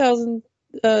 2000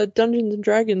 Dungeons and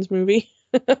Dragons movie.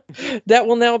 That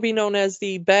will now be known as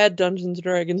the bad Dungeons and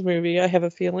Dragons movie, I have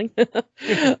a feeling.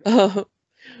 uh,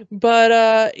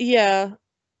 but yeah,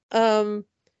 um,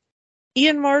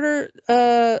 Ian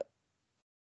Marter,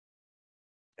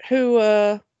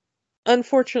 who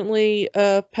unfortunately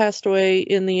passed away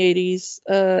in the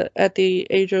 80s at the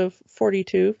age of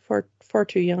 42, far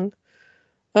too young,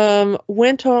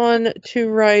 went on to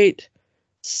write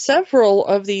several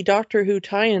of the Doctor Who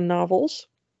tie-in novels.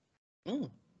 Mm.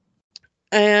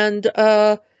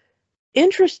 And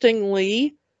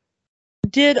interestingly,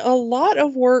 did a lot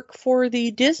of work for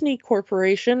the Disney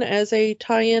Corporation as a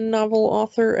tie-in novel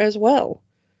author as well.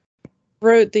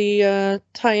 Wrote the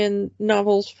tie-in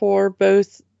novels for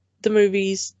both the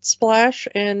movies Splash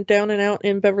and Down and Out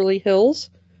in Beverly Hills,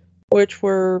 which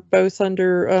were both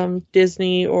under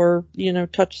Disney or,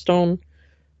 Touchstone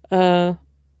uh,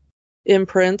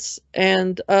 imprints,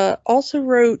 and also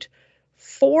wrote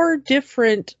 4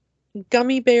 different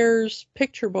Gummy Bears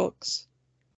picture books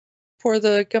for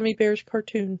the Gummy Bears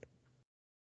cartoon.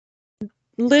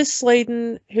 Liz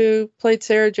Sladen, who played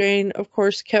Sarah Jane, of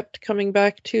course, kept coming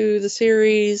back to the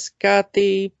series, got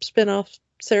the spin-off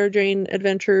Sarah Jane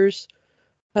Adventures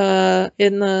in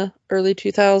the early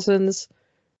 2000s,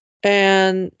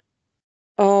 and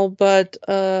all but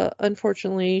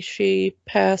unfortunately she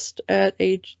passed at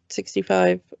age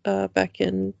 65 back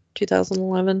in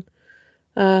 2011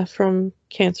 from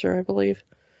cancer, I believe.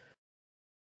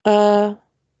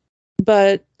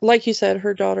 But like you said,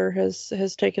 her daughter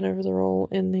has taken over the role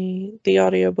in the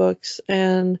audiobooks,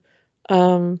 and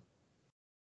um,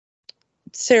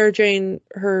 Sarah Jane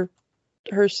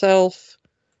herself,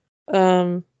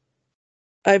 um,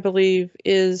 I believe,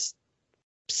 is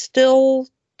still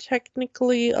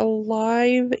technically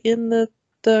alive in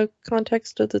the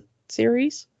context of the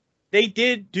series. They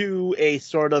did do a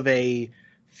sort of a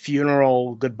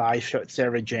funeral goodbye show at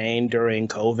Sarah Jane during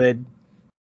COVID.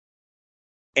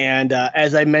 And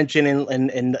as I mentioned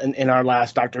in our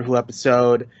last Doctor Who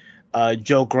episode,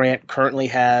 Joe Grant currently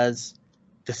has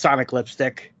the Sonic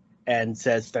lipstick and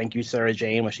says thank you, Sarah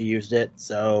Jane, when she used it.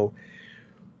 So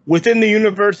within the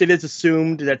universe, it is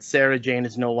assumed that Sarah Jane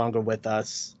is no longer with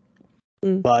us,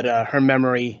 Mm. but her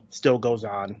memory still goes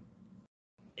on.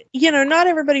 Not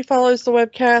everybody follows the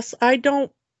webcast. I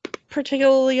don't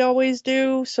particularly always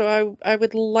do, so I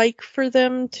would like for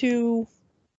them to.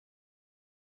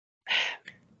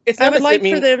 It's I not would as I like for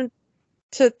mean, them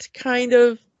to kind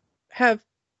of have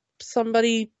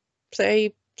somebody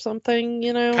say something,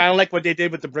 kind of like what they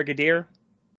did with the Brigadier.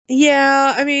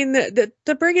 Yeah, I mean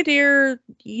the Brigadier,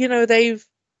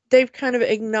 they've kind of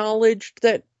acknowledged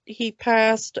that he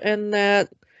passed, and that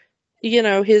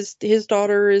his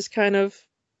daughter is kind of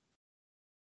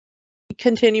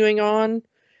continuing on,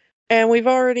 and we've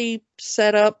already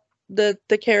set up the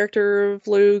character of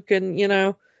Luke,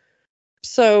 and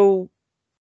so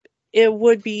it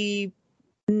would be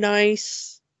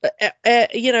nice,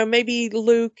 maybe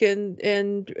Luke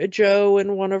and Joe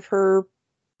and one of her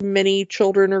many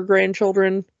children or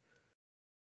grandchildren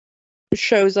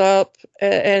shows up,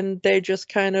 and they just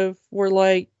kind of were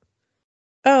like,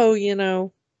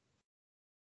 oh,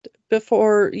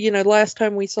 before, last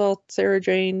time we saw Sarah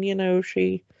Jane,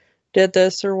 she did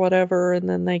this or whatever, and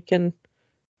then they can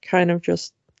kind of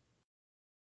just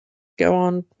go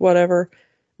on whatever,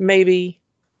 maybe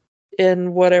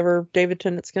in whatever David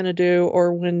Tennant's going to do,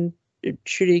 or when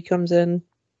Judy comes in.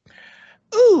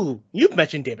 Ooh, you've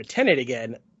mentioned David Tennant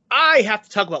again. I have to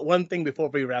talk about one thing before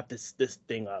we wrap this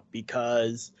thing up,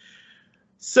 because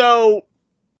so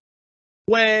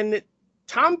when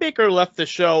Tom Baker left the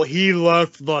show, he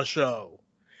left the show.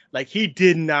 Like, he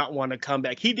did not want to come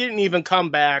back. He didn't even come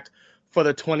back for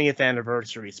the 20th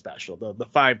anniversary special, the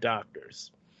Five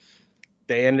Doctors.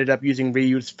 They ended up using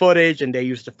reused footage, and they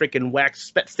used a freaking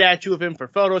wax statue of him for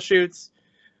photo shoots.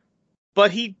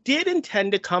 But he did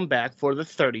intend to come back for the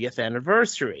 30th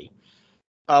anniversary.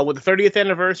 When the 30th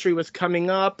anniversary was coming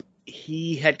up,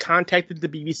 he had contacted the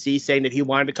BBC saying that he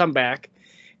wanted to come back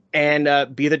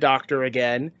and be the Doctor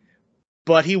again,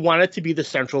 but he wanted to be the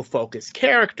central focus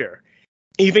character.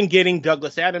 Even getting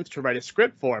Douglas Adams to write a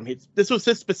script for him. This was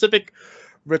his specific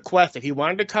request, that he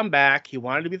wanted to come back, he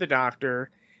wanted to be the Doctor,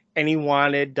 and he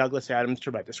wanted Douglas Adams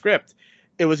to write the script.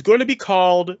 It was going to be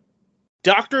called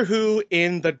Doctor Who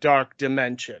in the Dark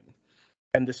Dimension.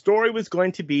 And the story was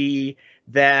going to be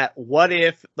that what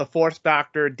if the Fourth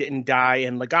Doctor didn't die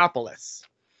in Legopolis?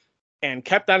 And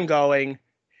kept on going.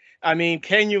 I mean,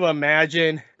 can you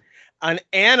imagine an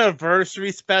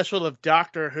anniversary special of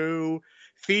Doctor Who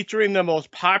featuring the most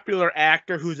popular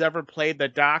actor who's ever played the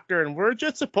Doctor, and we're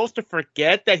just supposed to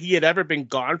forget that he had ever been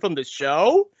gone from the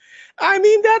show? I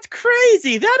mean, that's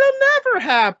crazy. That'll never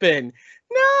happen.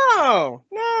 No,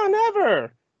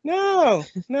 never. No,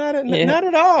 not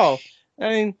at all. I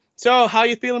mean, so how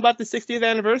you feeling about the 60th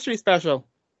anniversary special?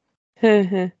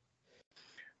 Yeah,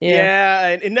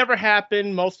 it never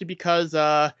happened, mostly because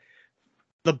the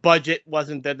budget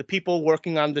wasn't there. The people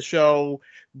working on the show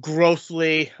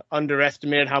grossly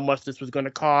underestimated how much this was going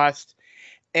to cost.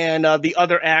 And the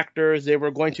other actors, they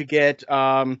were going to get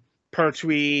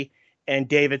Pertwee and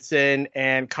Davidson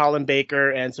and Colin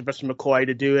Baker and Sylvester McCoy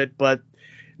to do it, but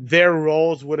their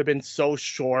roles would have been so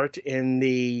short in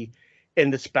the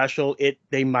special,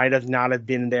 they might have not have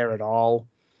been there at all.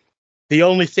 The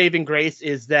only saving grace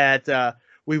is that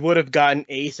we would have gotten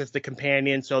Ace as the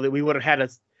companion, so that we would have had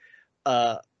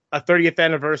a 30th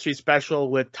anniversary special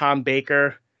with Tom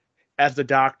Baker as the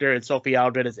Doctor and Sophie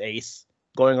Aldred as Ace,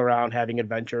 going around having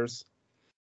adventures.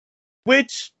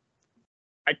 Which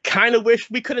I kind of wish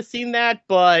we could have seen that,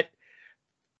 but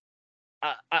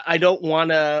I don't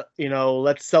want to,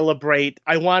 let's celebrate.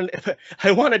 I want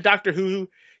a Doctor Who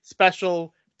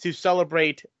special to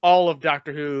celebrate all of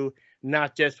Doctor Who,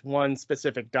 not just one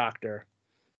specific Doctor.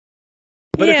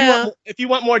 But if you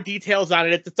want more details on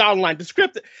it, it's online.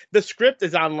 The script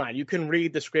is online. You can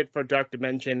read the script for Dark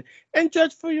Dimension and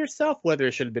judge for yourself whether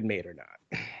it should have been made or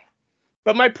not.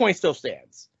 But my point still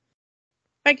stands.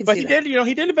 I can see that.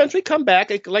 He did eventually come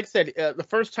back. Like I said, the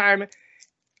first time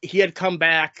he had come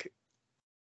back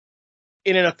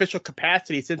in an official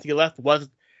capacity since he left was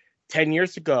 10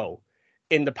 years ago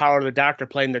in The Power of the Doctor,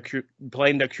 playing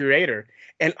the curator.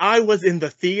 And I was in the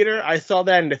theater. I saw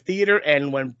that in the theater.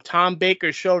 And when Tom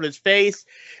Baker showed his face,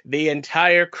 the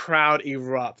entire crowd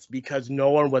erupts because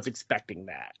no one was expecting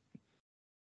that.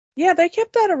 Yeah, they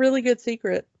kept that a really good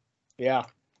secret. Yeah.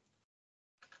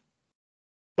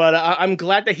 But I'm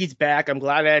glad that he's back. I'm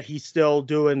glad that he's still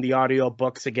doing the audio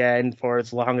books again for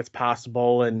as long as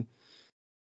possible. And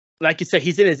like you said,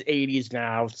 he's in his 80s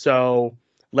now. So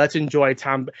let's enjoy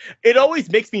Tom. It always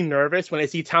makes me nervous when I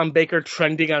see Tom Baker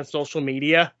trending on social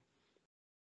media.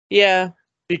 Yeah.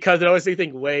 Because it always makes me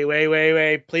think,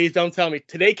 wait. Please don't tell me.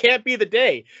 Today can't be the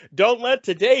day. Don't let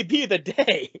today be the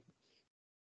day.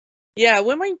 Yeah,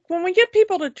 when we get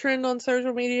people to trend on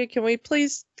social media, can we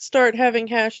please start having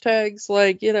hashtags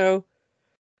like,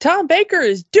 Tom Baker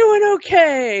is doing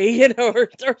okay,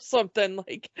 or something.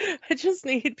 Like, I just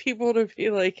need people to be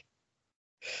like,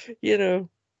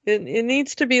 it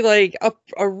needs to be like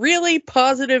a really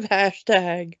positive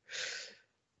hashtag.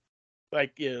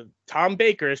 Like, Tom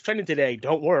Baker is trending today.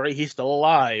 Don't worry, he's still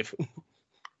alive.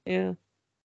 Yeah.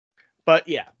 But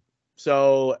yeah.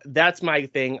 So that's my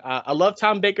thing. I love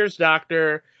Tom Baker's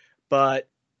Doctor, but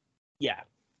yeah.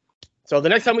 So the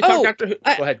next time we talk Doctor Who,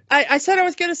 go ahead. I said I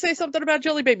was going to say something about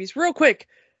jelly babies real quick.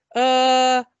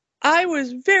 I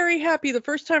was very happy the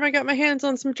first time I got my hands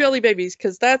on some jelly babies,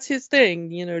 because that's his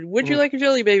thing. Would you like a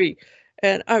jelly baby?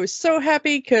 And I was so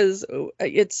happy because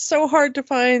it's so hard to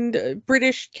find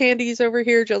British candies over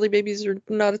here. Jelly babies are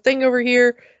not a thing over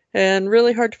here, and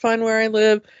really hard to find where I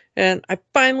live. And I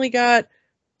finally got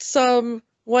some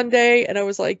one day, and I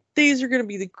was like, these are going to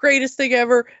be the greatest thing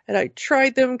ever. And I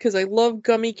tried them because I love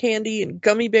gummy candy and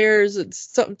gummy bears. And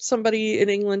somebody in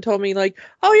England told me, like,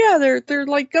 oh yeah, they're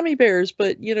like gummy bears,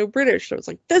 but British. So I was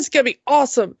like, this is going to be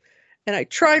awesome. And I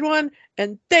tried one,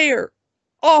 and they're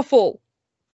awful.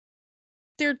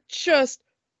 They're just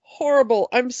horrible.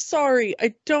 I'm sorry.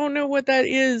 I don't know what that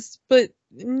is, but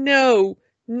no,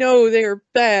 they are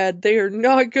bad. They are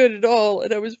not good at all.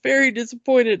 And I was very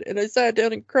disappointed, and I sat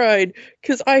down and cried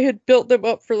because I had built them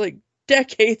up for like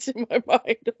decades in my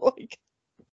mind. Like,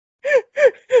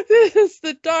 this is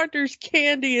the Doctor's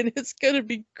candy and it's going to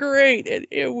be great. And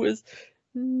it was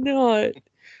not.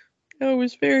 I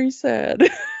was very sad.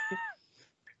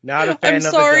 Not a fan I'm of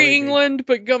the sorry, jelly England,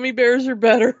 but gummy bears are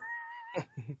better.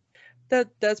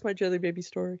 That's my jelly baby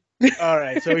story. All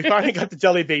right, so we finally got the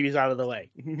jelly babies out of the way.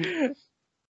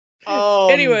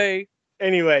 Anyway,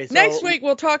 next So week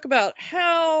we'll talk about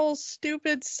how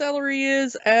stupid celery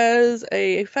is as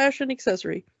a fashion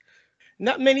accessory.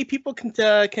 not many people can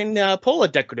pull a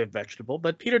decorative vegetable,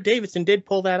 but Peter Davison did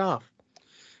pull that off.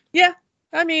 Yeah,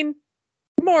 I mean,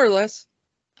 more or less.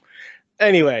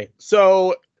 Anyway,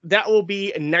 so that will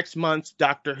be next month's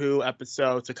Doctor Who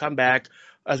episode. So come back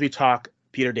as we talk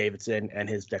Peter Davison and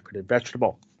his decorative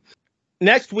vegetable.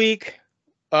 Next week,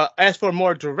 as for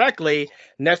more directly,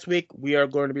 next week we are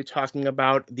going to be talking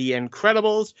about The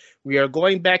Incredibles. We are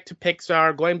going back to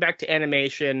Pixar, going back to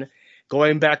animation,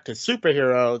 going back to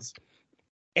superheroes.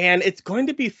 And it's going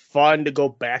to be fun to go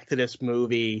back to this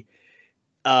movie.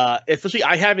 Especially,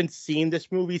 I haven't seen this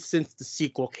movie since the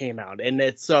sequel came out, and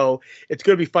it's going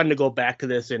to be fun to go back to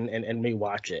this and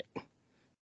rewatch it.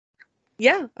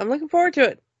 Yeah, I'm looking forward to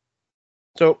it.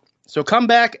 So come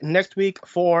back next week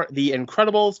for The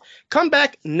Incredibles. Come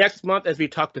back next month as we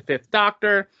talk to Fifth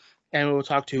Doctor, and we'll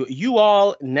talk to you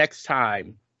all next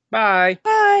time. Bye.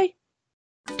 Bye.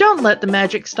 Don't let the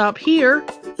magic stop here.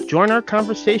 Join our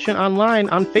conversation online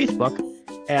on Facebook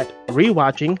at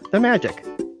Rewatching the Magic.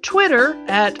 Twitter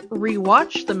at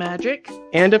Rewatch the Magic.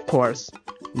 And of course,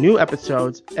 new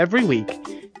episodes every week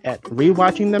at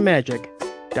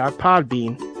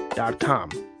rewatchingthemagic.podbean.com.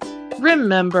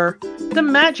 Remember, the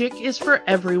magic is for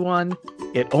everyone.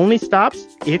 It only stops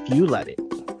if you let it.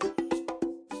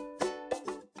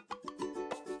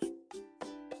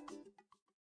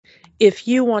 If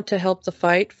you want to help the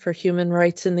fight for human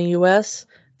rights in the U.S.,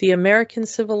 the American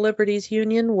Civil Liberties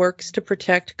Union works to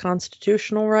protect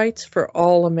constitutional rights for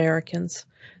all Americans.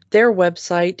 Their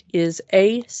website is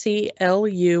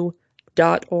aclu.org.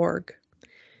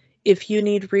 If you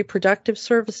need reproductive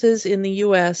services in the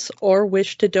U.S. or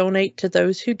wish to donate to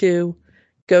those who do,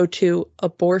 go to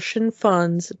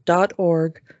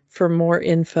abortionfunds.org for more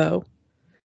info.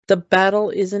 The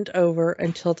battle isn't over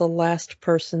until the last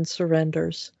person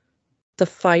surrenders. The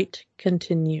fight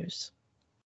continues.